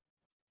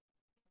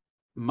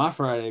 my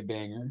Friday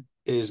banger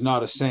is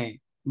Not a Saint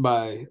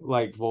by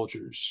Like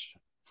Vultures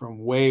from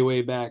way,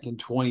 way back in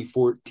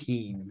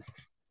 2014.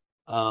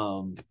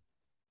 Um,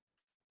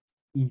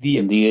 In the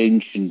the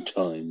ancient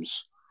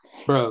times.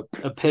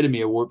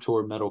 epitome of Warped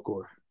Tour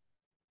metalcore.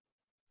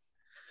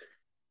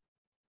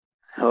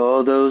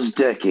 All those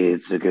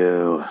decades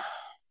ago.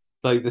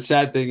 Like the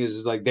sad thing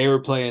is like they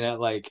were playing at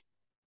like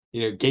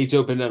gates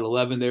opened at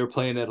 11. They were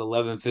playing at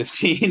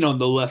 11:15 on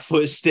the Left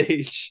Foot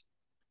stage.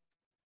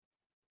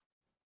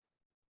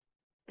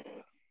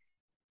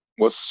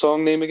 What's the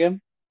song name again?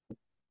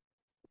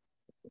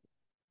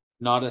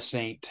 Not a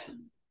Saint.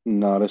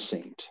 Not a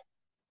Saint.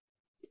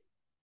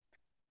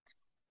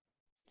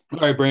 All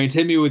right, Brains,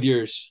 hit me with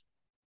yours.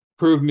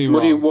 Prove me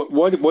What do you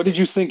wrong. what did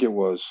you think it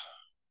was?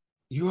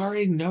 You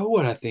already know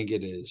what I think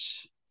it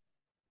is.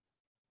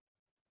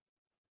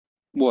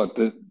 What,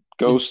 the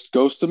It's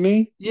ghost of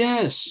me?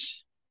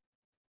 yes.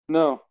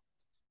 No,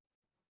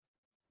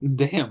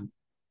 Damn.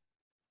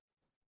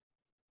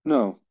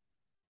 no.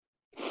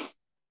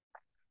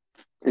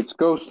 It's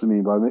Ghost of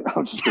Me by me.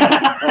 I'm just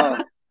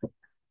kidding.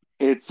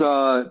 It's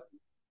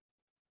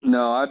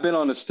no, I've been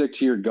on a stick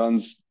to your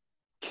guns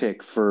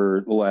kick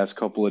for the last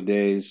couple of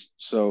days.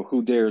 So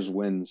who dares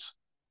wins.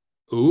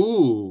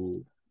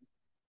 Ooh.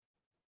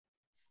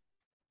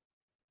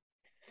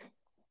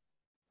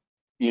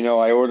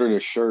 I ordered a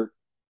shirt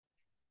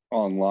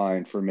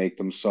online for Make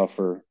Them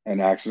Suffer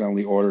and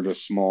accidentally ordered a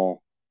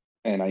small.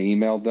 And I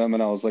emailed them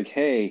and I was like,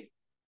 hey,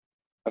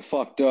 I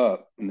fucked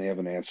up. And they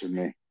haven't answered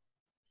me.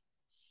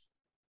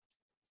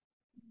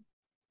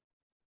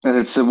 And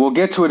it said, we'll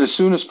get to it as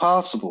soon as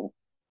possible.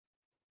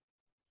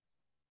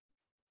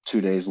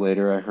 2 days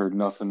later, I heard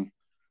nothing.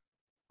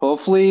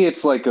 Hopefully,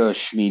 it's like a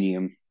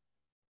schmedium.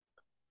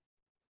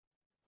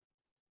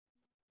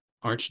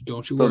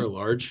 Don't you wear a So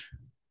large?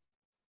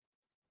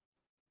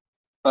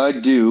 I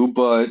do,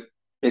 but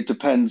it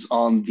depends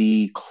on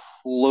the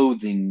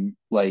clothing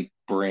like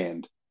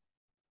brand.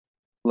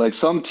 Like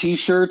some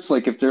t-shirts,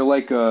 like if they're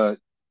like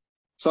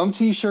some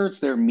t-shirts,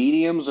 their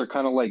mediums are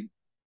kind of like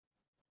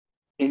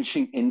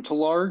inching into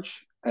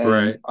large, and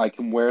Right. I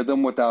can wear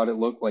them without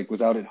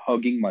it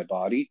hugging my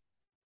body.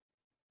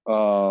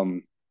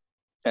 Um,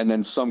 and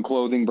then some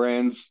clothing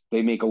brands,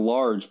 they make a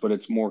large, but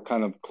it's more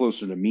kind of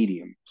closer to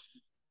medium.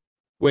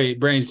 Wait,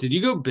 Brains, did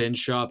you go binge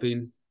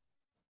shopping?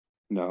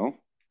 No.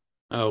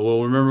 Oh,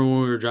 well, remember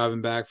when we were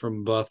driving back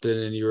from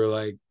Bluffton and you were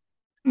like,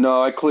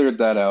 No, I cleared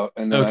that out,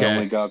 and then okay,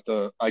 I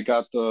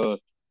got the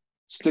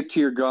stick to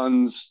your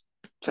guns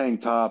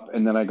tank top,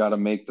 and then I got to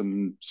make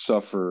them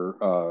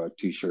suffer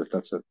t-shirt.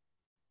 That's it.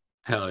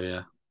 hell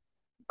yeah.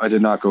 I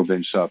did not go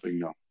binge shopping.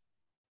 No,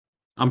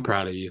 I'm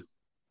proud of you.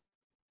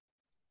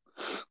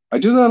 I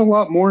do that a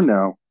lot more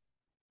now.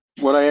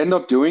 What I end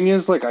up doing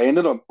is I end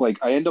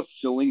up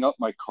filling up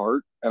my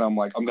cart, and I'm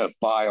like, I'm gonna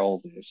buy all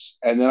this,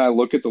 and then I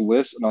look at the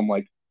list, and I'm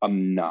like,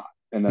 I'm not,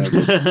 and then I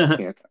just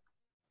can't,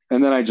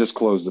 and then I just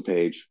close the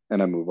page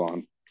and I move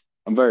on.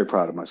 I'm very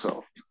proud of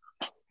myself.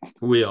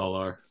 We all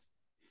are.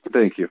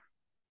 Thank you.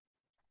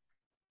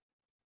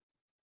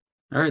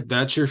 All right,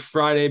 that's your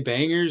Friday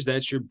bangers.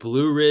 That's your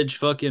Blue Ridge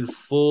fucking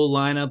full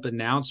lineup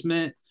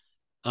announcement.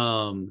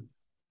 Um,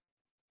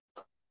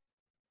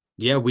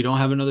 yeah, we don't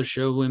have another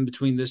show in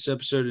between this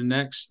episode and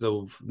next.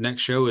 The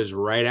next show is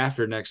right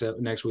after next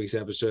week's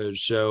episode.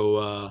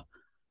 So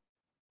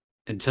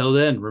until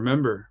then,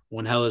 remember,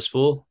 when hell is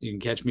full, you can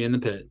catch me in the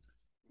pit.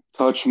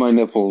 Touch my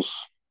nipples.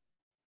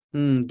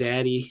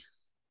 Daddy.